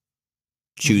will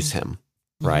choose him,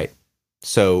 right?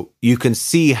 So you can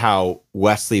see how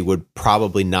Wesley would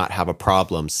probably not have a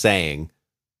problem saying,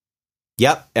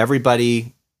 yep,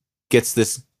 everybody gets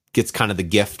kind of the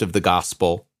gift of the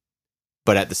gospel,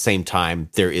 but at the same time,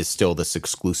 there is still this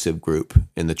exclusive group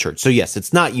in the church. So yes,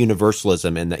 it's not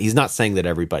universalism, and that he's not saying that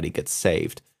everybody gets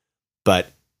saved,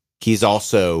 but he's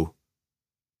also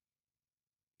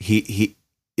he's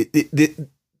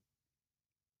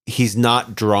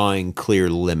not drawing clear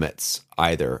limits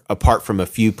either, apart from a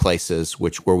few places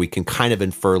where we can kind of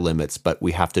infer limits, but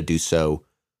we have to do so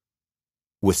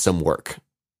with some work.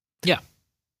 Yeah,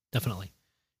 definitely.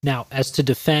 Now, as to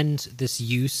defend this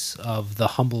use of the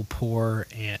humble poor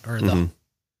or the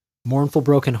mournful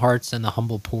broken hearts and the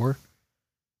humble poor,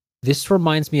 this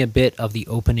reminds me a bit of the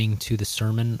opening to the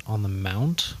Sermon on the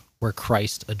Mount, where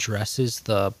Christ addresses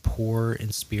the poor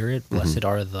in spirit. Blessed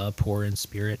are the poor in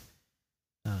spirit,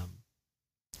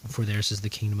 for theirs is the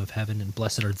kingdom of heaven, and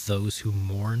blessed are those who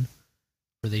mourn,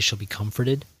 for they shall be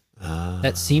comforted.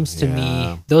 That seems to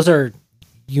me, those are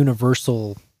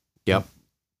universal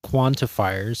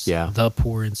quantifiers. The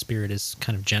poor in spirit is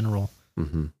kind of general.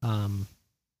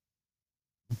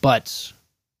 But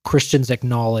Christians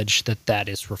acknowledge that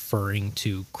is referring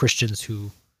to Christians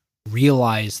who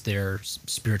realize their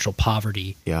spiritual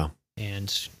poverty.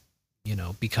 And,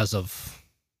 because of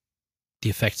the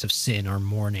effects of sin are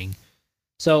mourning.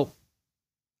 So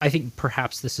I think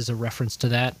perhaps this is a reference to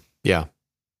that. Yeah,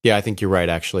 I think you're right,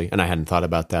 actually. And I hadn't thought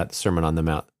about that. The Sermon on the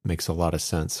Mount makes a lot of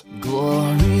sense.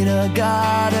 Glory to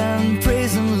God and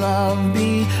praise and love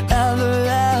be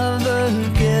ever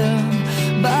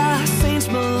given by saints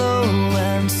below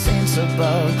and saints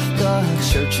above,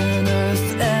 the church on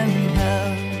earth and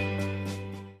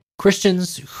heaven.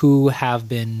 Christians who have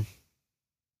been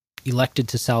elected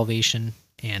to salvation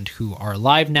and who are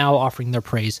alive now offering their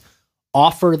praise,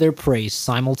 offer their praise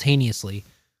simultaneously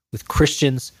with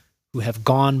Christians who have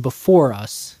gone before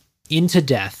us into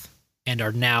death and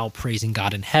are now praising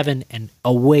God in heaven and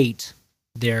await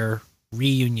their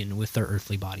reunion with their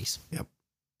earthly bodies. Yep.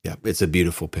 It's a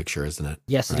beautiful picture, isn't it?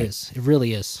 Yes, right? It is. It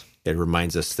really is. It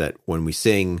reminds us that when we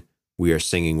sing, we are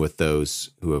singing with those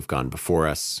who have gone before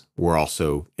us. We're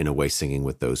also, in a way, singing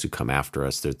with those who come after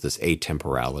us. There's this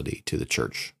atemporality to the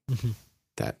church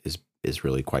that is is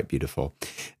really quite beautiful.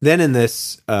 Then in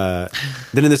this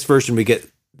version, we get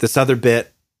this other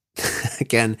bit,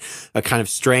 again, a kind of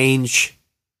strange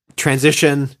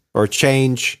transition or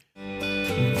change.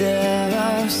 There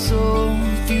are so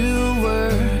few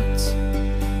words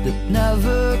that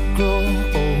never grow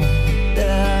old.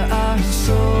 There are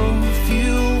so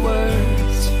few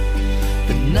words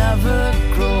that never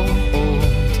grow old.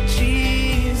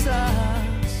 Jesus.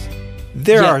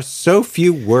 There are so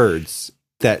few words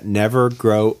that never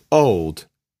grow old.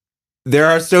 There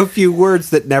are so few words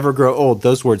that never grow old.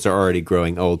 Those words are already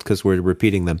growing old because we're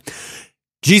repeating them.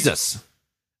 Jesus.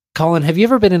 Colin, have you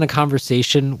ever been in a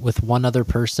conversation with one other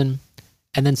person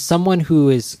and then someone who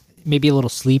is maybe a little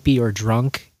sleepy or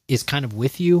drunk is kind of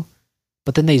with you,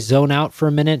 but then they zone out for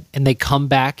a minute and they come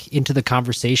back into the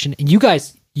conversation, and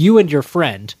you and your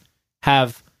friend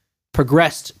have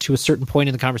progressed to a certain point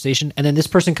in the conversation, and then this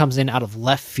person comes in out of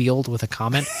left field with a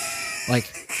comment? Like,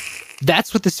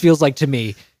 that's what this feels like to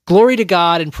me. Glory to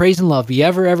God and praise and love be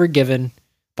ever given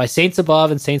by saints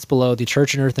above and saints below, the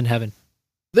church and earth and heaven.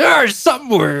 There are some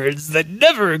words that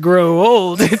never grow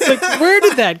old. It's like, where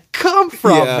did that come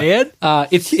from, man?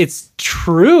 It's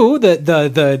true that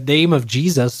the name of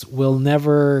Jesus will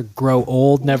never grow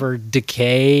old, never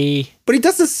decay. But he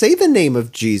doesn't say the name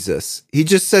of Jesus. He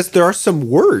just says there are some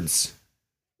words.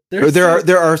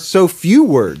 There are so few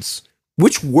words.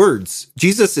 Which words?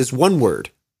 Jesus is one word.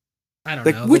 I don't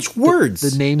know. Which words?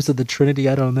 The names of the Trinity,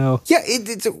 I don't know. Yeah,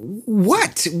 it's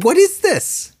what? What is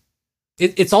this?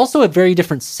 It's also a very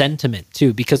different sentiment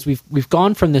too, because we've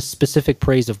gone from this specific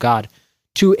praise of God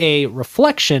to a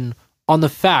reflection on the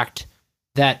fact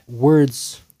that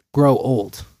words grow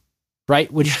old,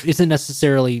 right? Which isn't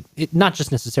necessarily, not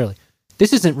just necessarily,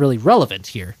 this isn't really relevant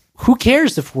here. Who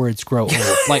cares if words grow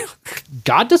old? Like,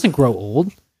 God doesn't grow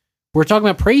old. We're talking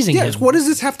about praising him. What does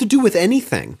this have to do with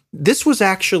anything? This was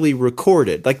actually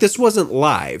recorded. Like, this wasn't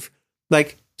live.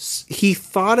 Like, he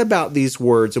thought about these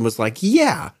words and was like,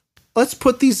 yeah, let's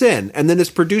put these in. And then his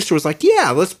producer was like,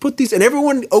 yeah, let's put these. And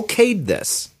everyone okayed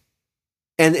this.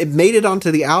 And it made it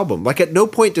onto the album. Like, at no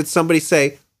point did somebody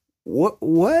say, what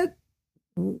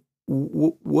do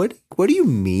you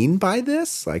mean by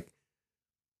this? Like,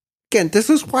 again, this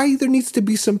is why there needs to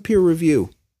be some peer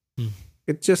review.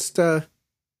 It just,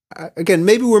 again,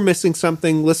 maybe we're missing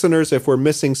something, listeners. If we're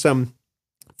missing some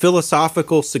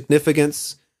philosophical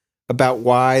significance about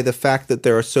why the fact that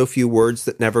there are so few words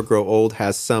that never grow old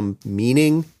has some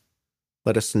meaning,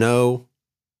 let us know.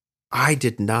 I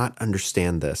did not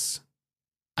understand this.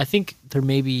 I think there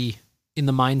may be, in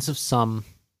the minds of some,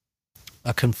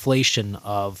 a conflation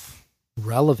of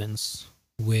relevance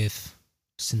with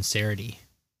sincerity.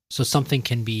 So something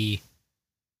can be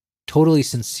totally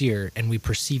sincere and we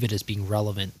perceive it as being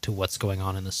relevant to what's going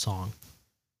on in the song.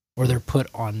 Or they're put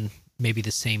on maybe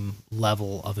the same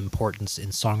level of importance in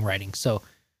songwriting. So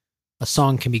a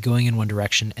song can be going in one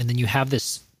direction, and then you have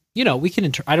this, we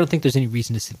can, I don't think there's any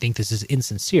reason to think this is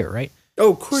insincere, right?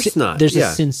 Oh, of course not. There's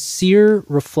a sincere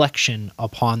reflection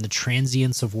upon the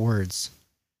transience of words.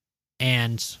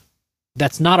 And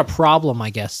that's not a problem,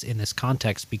 I guess, in this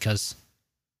context, because,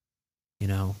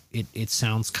 it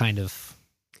sounds kind of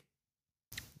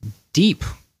deep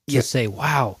to say,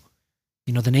 wow,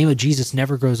 the name of Jesus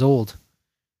never grows old.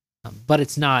 But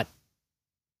it's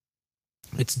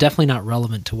definitely not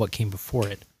relevant to what came before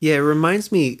it. Yeah, it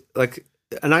reminds me, like,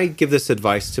 and I give this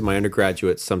advice to my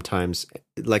undergraduates sometimes,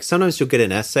 like sometimes you'll get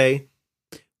an essay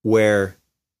where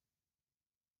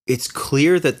it's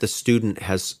clear that the student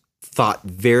has thought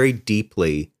very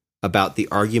deeply about the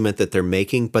argument that they're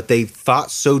making, but they thought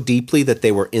so deeply that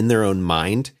they were in their own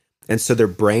mind, and so their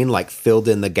brain like filled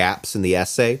in the gaps in the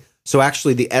essay. So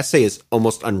actually the essay is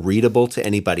almost unreadable to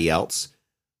anybody else.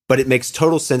 But it makes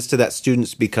total sense to that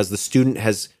student because the student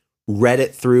has read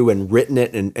it through and written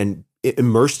it and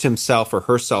immersed himself or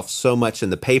herself so much in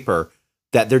the paper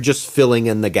that they're just filling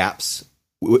in the gaps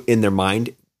in their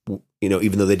mind,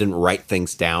 even though they didn't write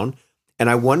things down. And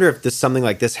I wonder if something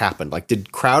like this happened. Like,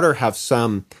 did Crowder have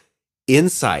some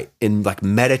insight in like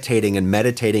meditating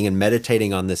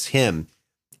on this hymn?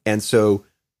 And so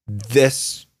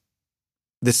this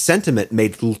sentiment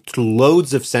made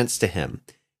loads of sense to him.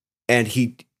 And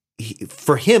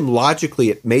for him,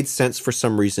 logically, it made sense for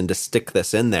some reason to stick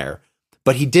this in there,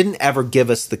 but he didn't ever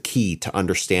give us the key to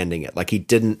understanding it. Like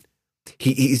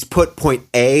he's put point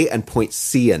A and point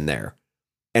C in there,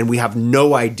 and we have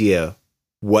no idea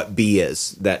what B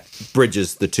is that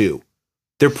bridges the two.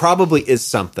 There probably is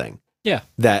something. Yeah.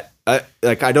 That I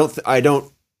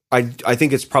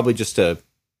think it's probably just a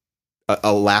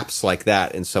lapse like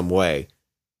that in some way,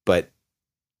 but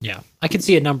yeah, I can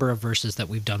see a number of verses that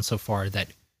we've done so far that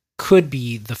could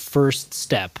be the first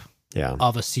step Yeah.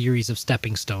 of a series of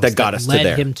stepping stones That got us to led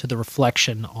there. him to the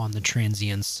reflection on the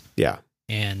transience Yeah.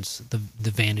 and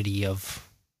the vanity of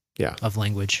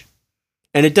language.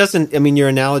 And it doesn't, I mean, your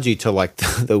analogy to like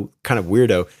the kind of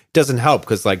weirdo doesn't help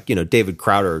because, like, David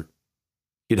Crowder,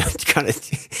 kind of,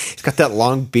 he's got that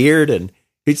long beard and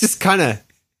he's just kind of,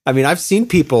 I mean, I've seen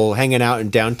people hanging out in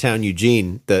downtown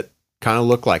Eugene that kind of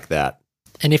look like that.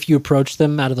 And if you approach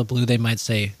them out of the blue, they might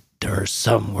say, "There are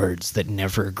some words that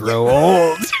never grow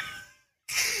old."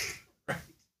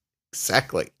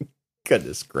 Exactly.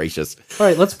 Goodness gracious. All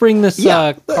right, let's bring this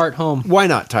cart home. Why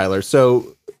not, Tyler?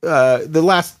 So the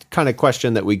last kind of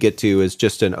question that we get to is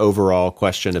just an overall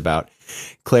question about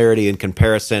clarity and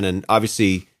comparison, and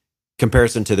obviously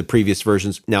comparison to the previous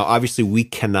versions. Now, obviously, we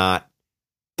cannot,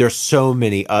 there's so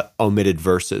many omitted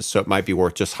verses, so it might be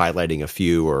worth just highlighting a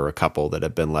few or a couple that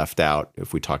have been left out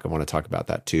if we want to talk about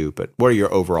that too. But what are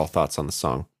your overall thoughts on the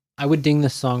song? I would ding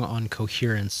this song on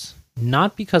coherence,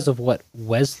 not because of what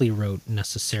Wesley wrote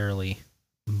necessarily,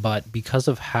 but because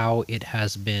of how it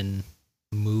has been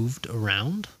moved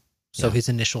around. So his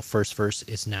initial first verse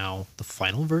is now the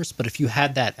final verse, but if you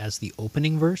had that as the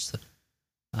opening verse,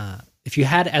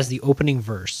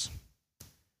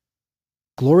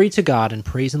 "Glory to God and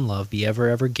praise and love be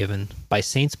ever given by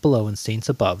saints below and saints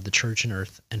above, the church and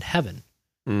earth and heaven."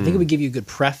 I think it would give you a good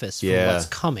preface for what's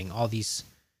coming. All these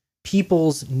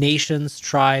peoples, nations,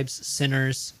 tribes,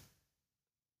 sinners.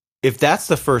 If that's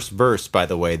the first verse, by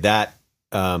the way, that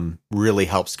really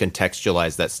helps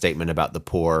contextualize that statement about the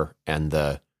poor and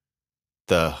the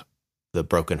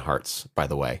broken hearts, by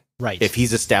the way. Right. If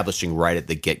he's establishing right at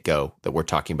the get-go that we're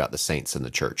talking about the saints in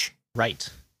the church. Right.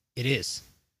 It is.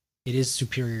 It is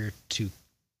superior to,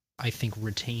 I think,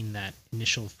 retain that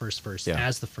initial first verse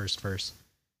as the first verse.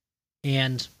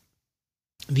 And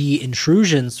the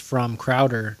intrusions from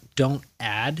Crowder don't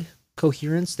add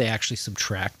coherence. They actually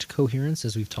subtract coherence,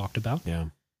 as we've talked about. Yeah.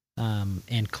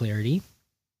 And clarity.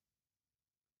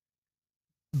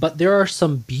 But there are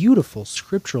some beautiful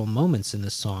scriptural moments in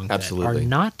this song that are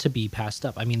not to be passed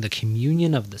up. I mean, the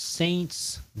communion of the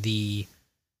saints, the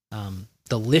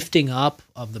lifting up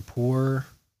of the poor.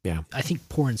 Yeah, I think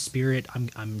poor in spirit.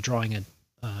 I'm drawing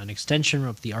an extension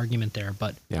of the argument there,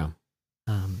 but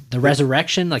the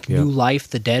resurrection, like new life,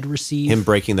 the dead receive. Him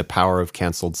breaking the power of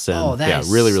canceled sin. Oh, that is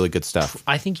really, really good stuff.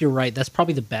 I think you're right. That's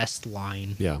probably the best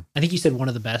line. Yeah, I think you said one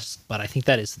of the best, but I think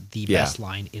that is the best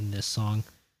line in this song.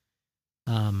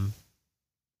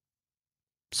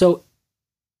 So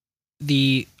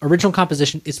the original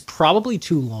composition is probably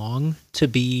too long to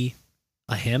be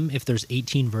a hymn. If there's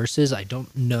 18 verses, I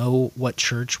don't know what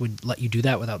church would let you do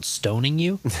that without stoning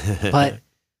you. But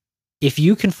if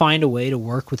you can find a way to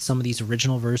work with some of these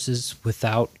original verses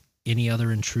without any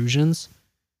other intrusions,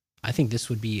 I think this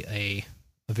would be a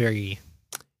very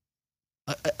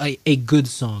good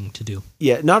song to do.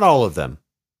 Yeah, not all of them.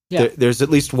 Yeah. There's at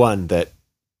least one that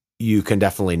you can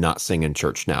definitely not sing in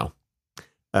church now.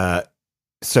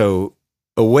 So,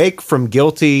 awake from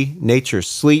guilty nature's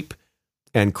sleep,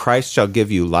 and Christ shall give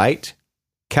you light.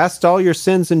 Cast all your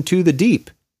sins into the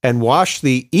deep, and wash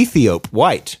the Ethiop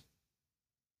white.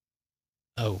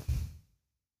 Oh.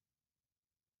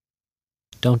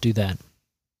 Don't do that.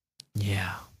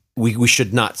 Yeah. We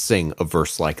should not sing a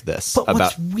verse like this. But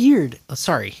what's weird... Oh,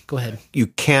 sorry, go ahead. You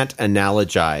can't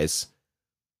analogize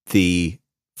the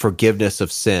forgiveness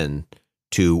of sin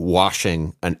to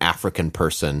washing an African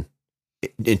person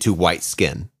into white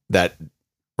skin.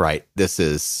 This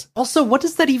is also, what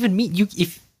does that even mean? You,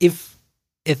 if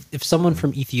someone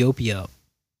from Ethiopia,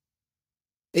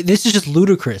 this is just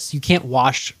ludicrous. You can't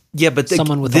wash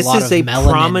someone with a lot of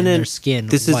melanin in their skin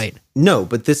white.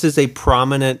 But this is a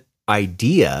prominent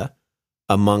idea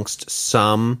amongst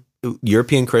some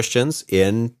European Christians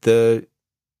in the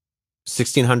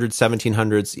 1600s,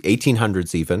 1700s,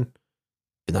 1800s, even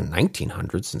in the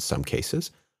 1900s in some cases,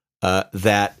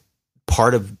 that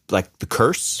part of like the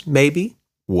curse maybe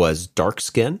was dark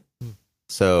skin.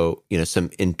 So,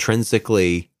 some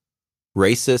intrinsically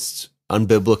racist,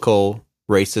 unbiblical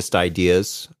racist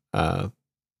ideas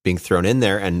being thrown in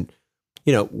there. And,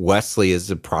 Wesley is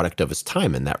a product of his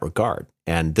time in that regard.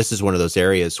 And this is one of those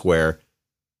areas where,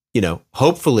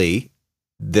 hopefully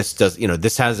this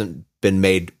hasn't been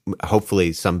made,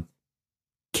 hopefully some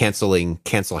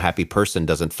cancel happy person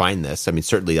doesn't find this. I mean,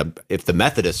 certainly if the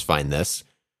Methodists find this,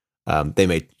 they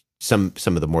may, some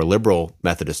of the more liberal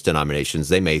Methodist denominations,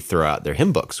 they may throw out their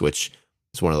hymn books, which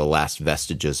is one of the last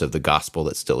vestiges of the gospel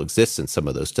that still exists in some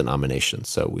of those denominations.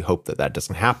 So we hope that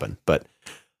doesn't happen. But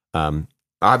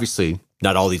obviously,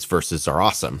 not all these verses are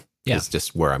awesome. Yeah. It's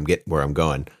just where I'm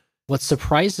going. What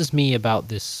surprises me about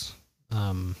this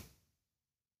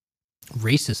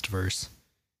racist verse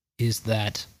is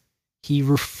that he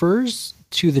refers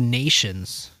to the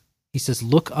nations. He says,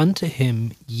 "Look unto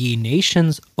him, ye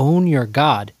nations, own your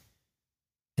God."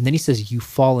 And then he says, "You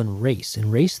fallen race."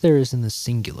 And race there is in the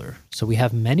singular. So we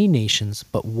have many nations,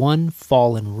 but one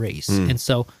fallen race. And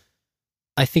so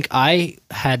I think I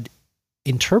had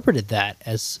interpreted that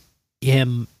as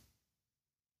him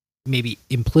maybe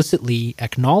implicitly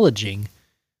acknowledging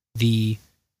the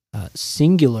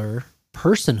singular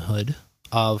personhood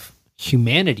of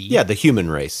humanity. Yeah, the human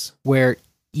race. Where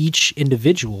each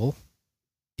individual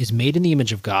is made in the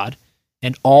image of God,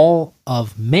 and all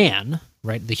of man,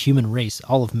 right, the human race,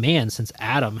 all of man since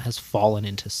Adam has fallen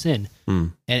into sin,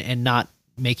 and not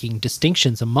making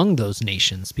distinctions among those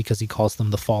nations because he calls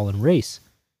them the fallen race.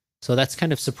 So that's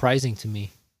kind of surprising to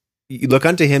me. You look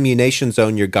unto him, ye nations,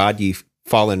 own your God, ye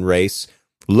fallen race.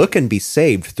 Look and be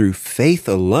saved through faith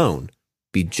alone.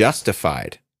 Be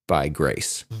justified by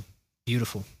grace.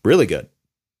 Beautiful. Really good.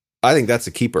 I think that's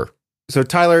a keeper. So,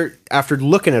 Tyler, after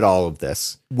looking at all of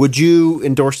this, would you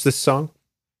endorse this song?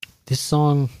 This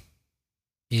song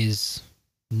is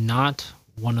not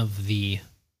one of the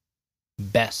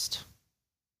best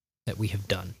that we have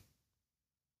done.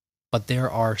 But there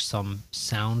are some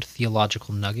sound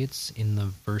theological nuggets in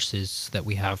the verses that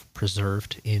we have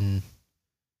preserved in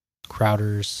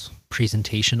Crowder's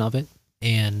presentation of it.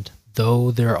 And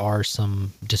though there are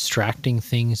some distracting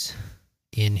things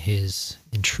in his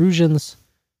intrusions,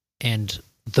 and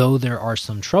though there are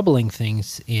some troubling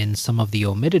things in some of the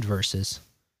omitted verses,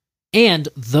 and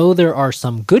though there are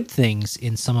some good things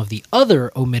in some of the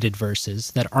other omitted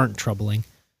verses that aren't troubling,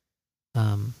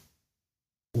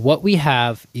 what we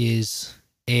have is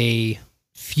a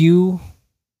few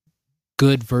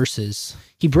good verses.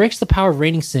 He breaks the power of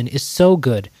reigning sin is so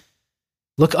good.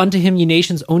 Look unto him, ye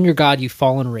nations, own your God, you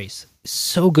fallen race.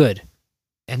 So good.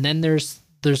 And then there's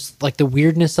like the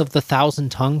weirdness of the 1,000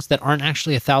 tongues that aren't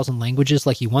actually 1,000 languages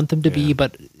like you want them to be,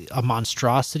 but a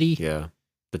monstrosity. Yeah,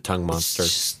 the tongue monster.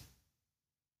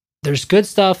 There's good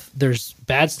stuff. There's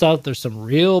bad stuff. There's some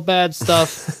real bad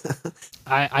stuff.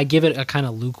 I give it a kind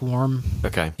of lukewarm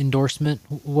endorsement.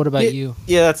 What about you?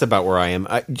 Yeah, that's about where I am.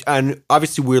 And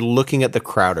obviously, we're looking at the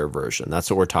Crowder version. That's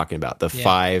what we're talking about. The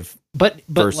 5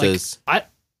 verses. Like,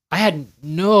 I had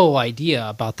no idea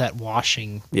about that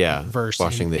washing verse.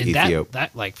 Washing the Ethiop.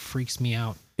 That like freaks me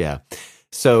out. Yeah.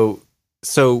 So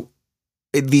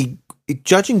the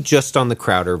judging just on the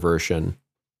Crowder version,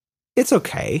 it's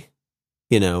okay.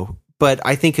 But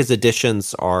I think his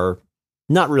additions are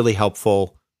not really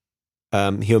helpful.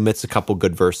 He omits a couple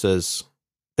good verses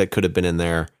that could have been in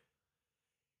there.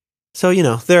 So,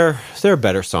 there are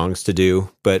better songs to do,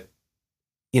 but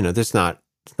it's not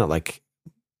like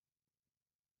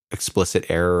explicit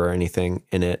error or anything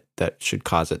in it that should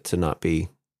cause it to not be,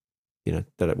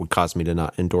 that it would cause me to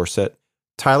not endorse it.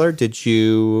 Tyler, did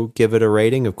you give it a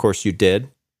rating? Of course you did.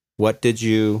 What did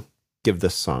you give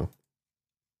this song?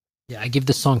 Yeah, I give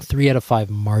this song 3 out of 5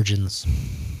 margins.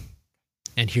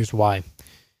 And here's why.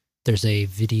 There's a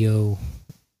video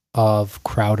of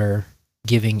Crowder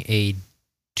giving a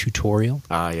tutorial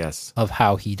of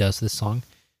how he does this song.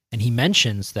 And he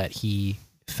mentions that he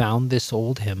found this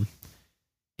old hymn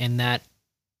and that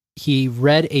he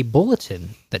read a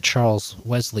bulletin that Charles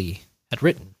Wesley had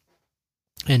written.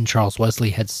 And Charles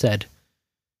Wesley had said,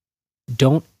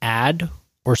 "Don't add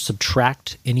or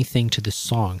subtract anything to the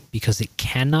song because it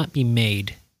cannot be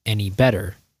made any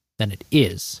better than it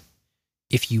is.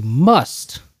 If you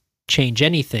must change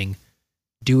anything,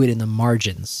 do it in the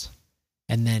margins."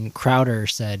 And then Crowder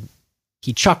said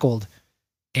he chuckled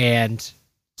and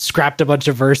scrapped a bunch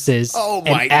of verses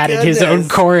and added his own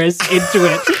chorus into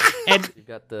it. And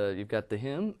you've got the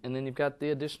hymn, and then you've got the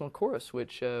additional chorus,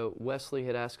 which Wesley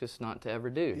had asked us not to ever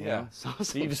do. Yeah. So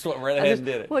you just went right ahead and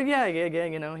did it. Well, yeah.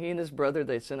 He and his brother,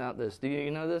 they sent out this. Do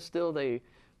you know this still? They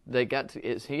got to.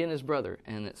 It's he and his brother,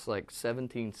 and it's like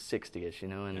 1760ish.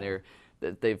 And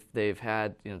they've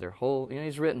had their whole.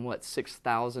 He's written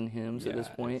 6,000 hymns at this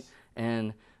point,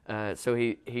 and so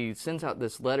he sends out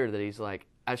this letter that he's like,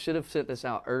 I should have sent this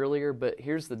out earlier, but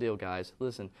here's the deal, guys.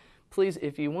 Listen. Please,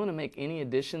 if you want to make any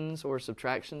additions or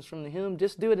subtractions from the hymn,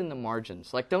 just do it in the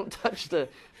margins. Like, don't touch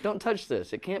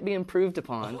this. It can't be improved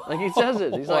upon. Like he says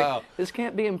it. He's like, this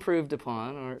can't be improved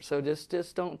upon, so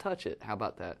just don't touch it. How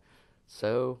about that?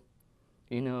 So,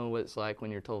 you know what it's like when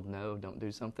you're told no, don't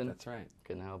do something. That's right.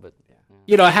 But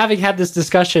having had this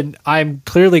discussion, I'm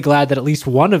clearly glad that at least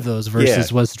one of those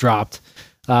verses was dropped.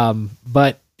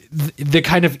 But the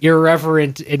kind of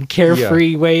irreverent and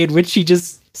carefree way in which he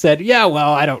just said,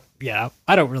 I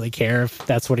don't really care if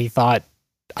that's what he thought.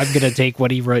 I'm going to take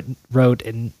what he wrote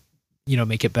and,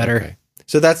 make it better. Okay.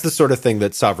 So that's the sort of thing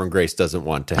that Sovereign Grace doesn't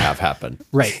want to have happen.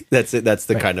 Right. That's it. That's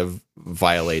the kind of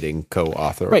violating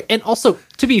co-author. Right. And also,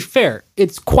 to be fair,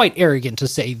 it's quite arrogant to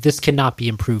say this cannot be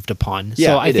improved upon.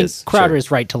 Yeah, so I think Crowder sure.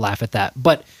 is right to laugh at that.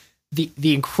 But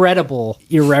the incredible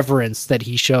irreverence that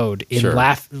he showed in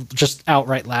Sure. just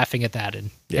outright laughing at that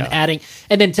and Yeah. adding,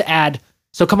 and then to add,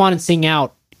 so come on and sing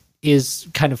out is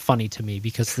kind of funny to me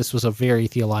because this was a very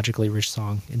theologically rich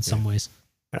song in some ways.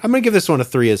 I'm going to give this one a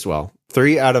 3 as well.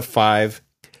 3 out of 5.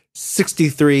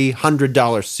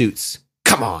 $6,300 suits.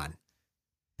 Come on.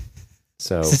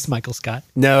 So Is this Michael Scott?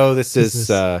 no, this is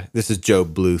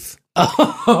Job Bluth.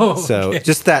 Oh, So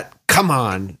just that. Come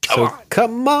on.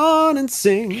 Come on and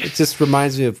sing. It just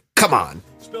reminds me of come on.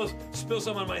 Spill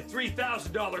some on my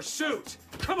 $3,000 suit.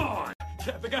 Come on.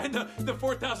 Yeah, the guy in the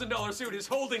 $4,000 suit is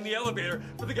holding the elevator,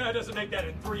 but the guy doesn't make that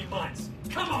in 3 months.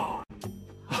 Come on.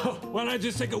 Why don't I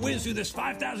just take a whiz through this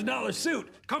 $5,000 suit?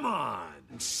 Come on.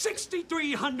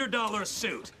 $6,300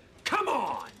 suit. Come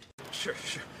on. Sure.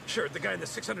 The guy in the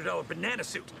 $600 banana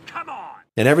suit. Come on.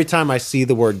 And every time I see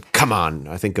the word come on,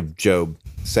 I think of Job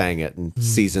saying it in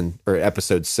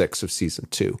episode 6 of season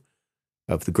 2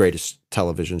 of the greatest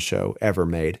television show ever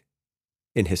made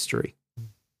in history.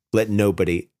 Let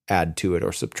nobody add to it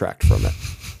or subtract from it.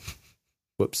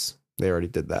 Whoops. They already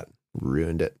did that.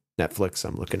 Ruined it. Netflix,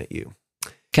 I'm looking at you.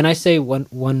 Can I say one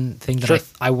thing that Sure.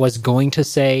 I was going to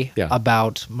say Yeah.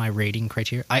 about my rating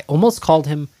criteria? I almost called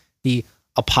him the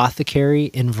apothecary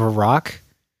in Varrock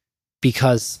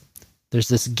because there's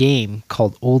this game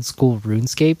called Old School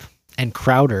RuneScape, and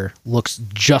Crowder looks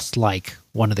just like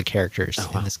one of the characters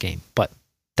in this game. But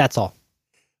that's all.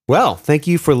 Well, thank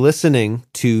you for listening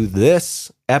to this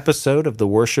episode of the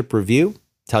Worship Review.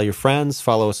 Tell your friends,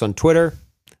 follow us on Twitter,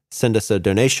 send us a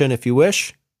donation if you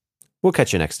wish. We'll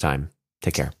catch you next time.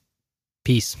 Take care.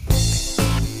 Peace.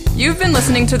 You've been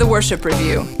listening to The Worship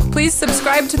Review. Please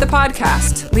subscribe to the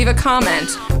podcast, leave a comment,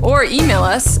 or email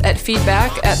us at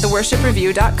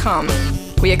feedback@theworshipreview.com.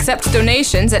 We accept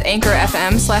donations at Anchor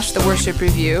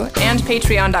FM/theworshipreview and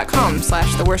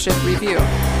patreon.com/theworshipreview.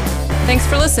 Thanks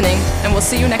for listening, and we'll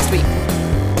see you next week.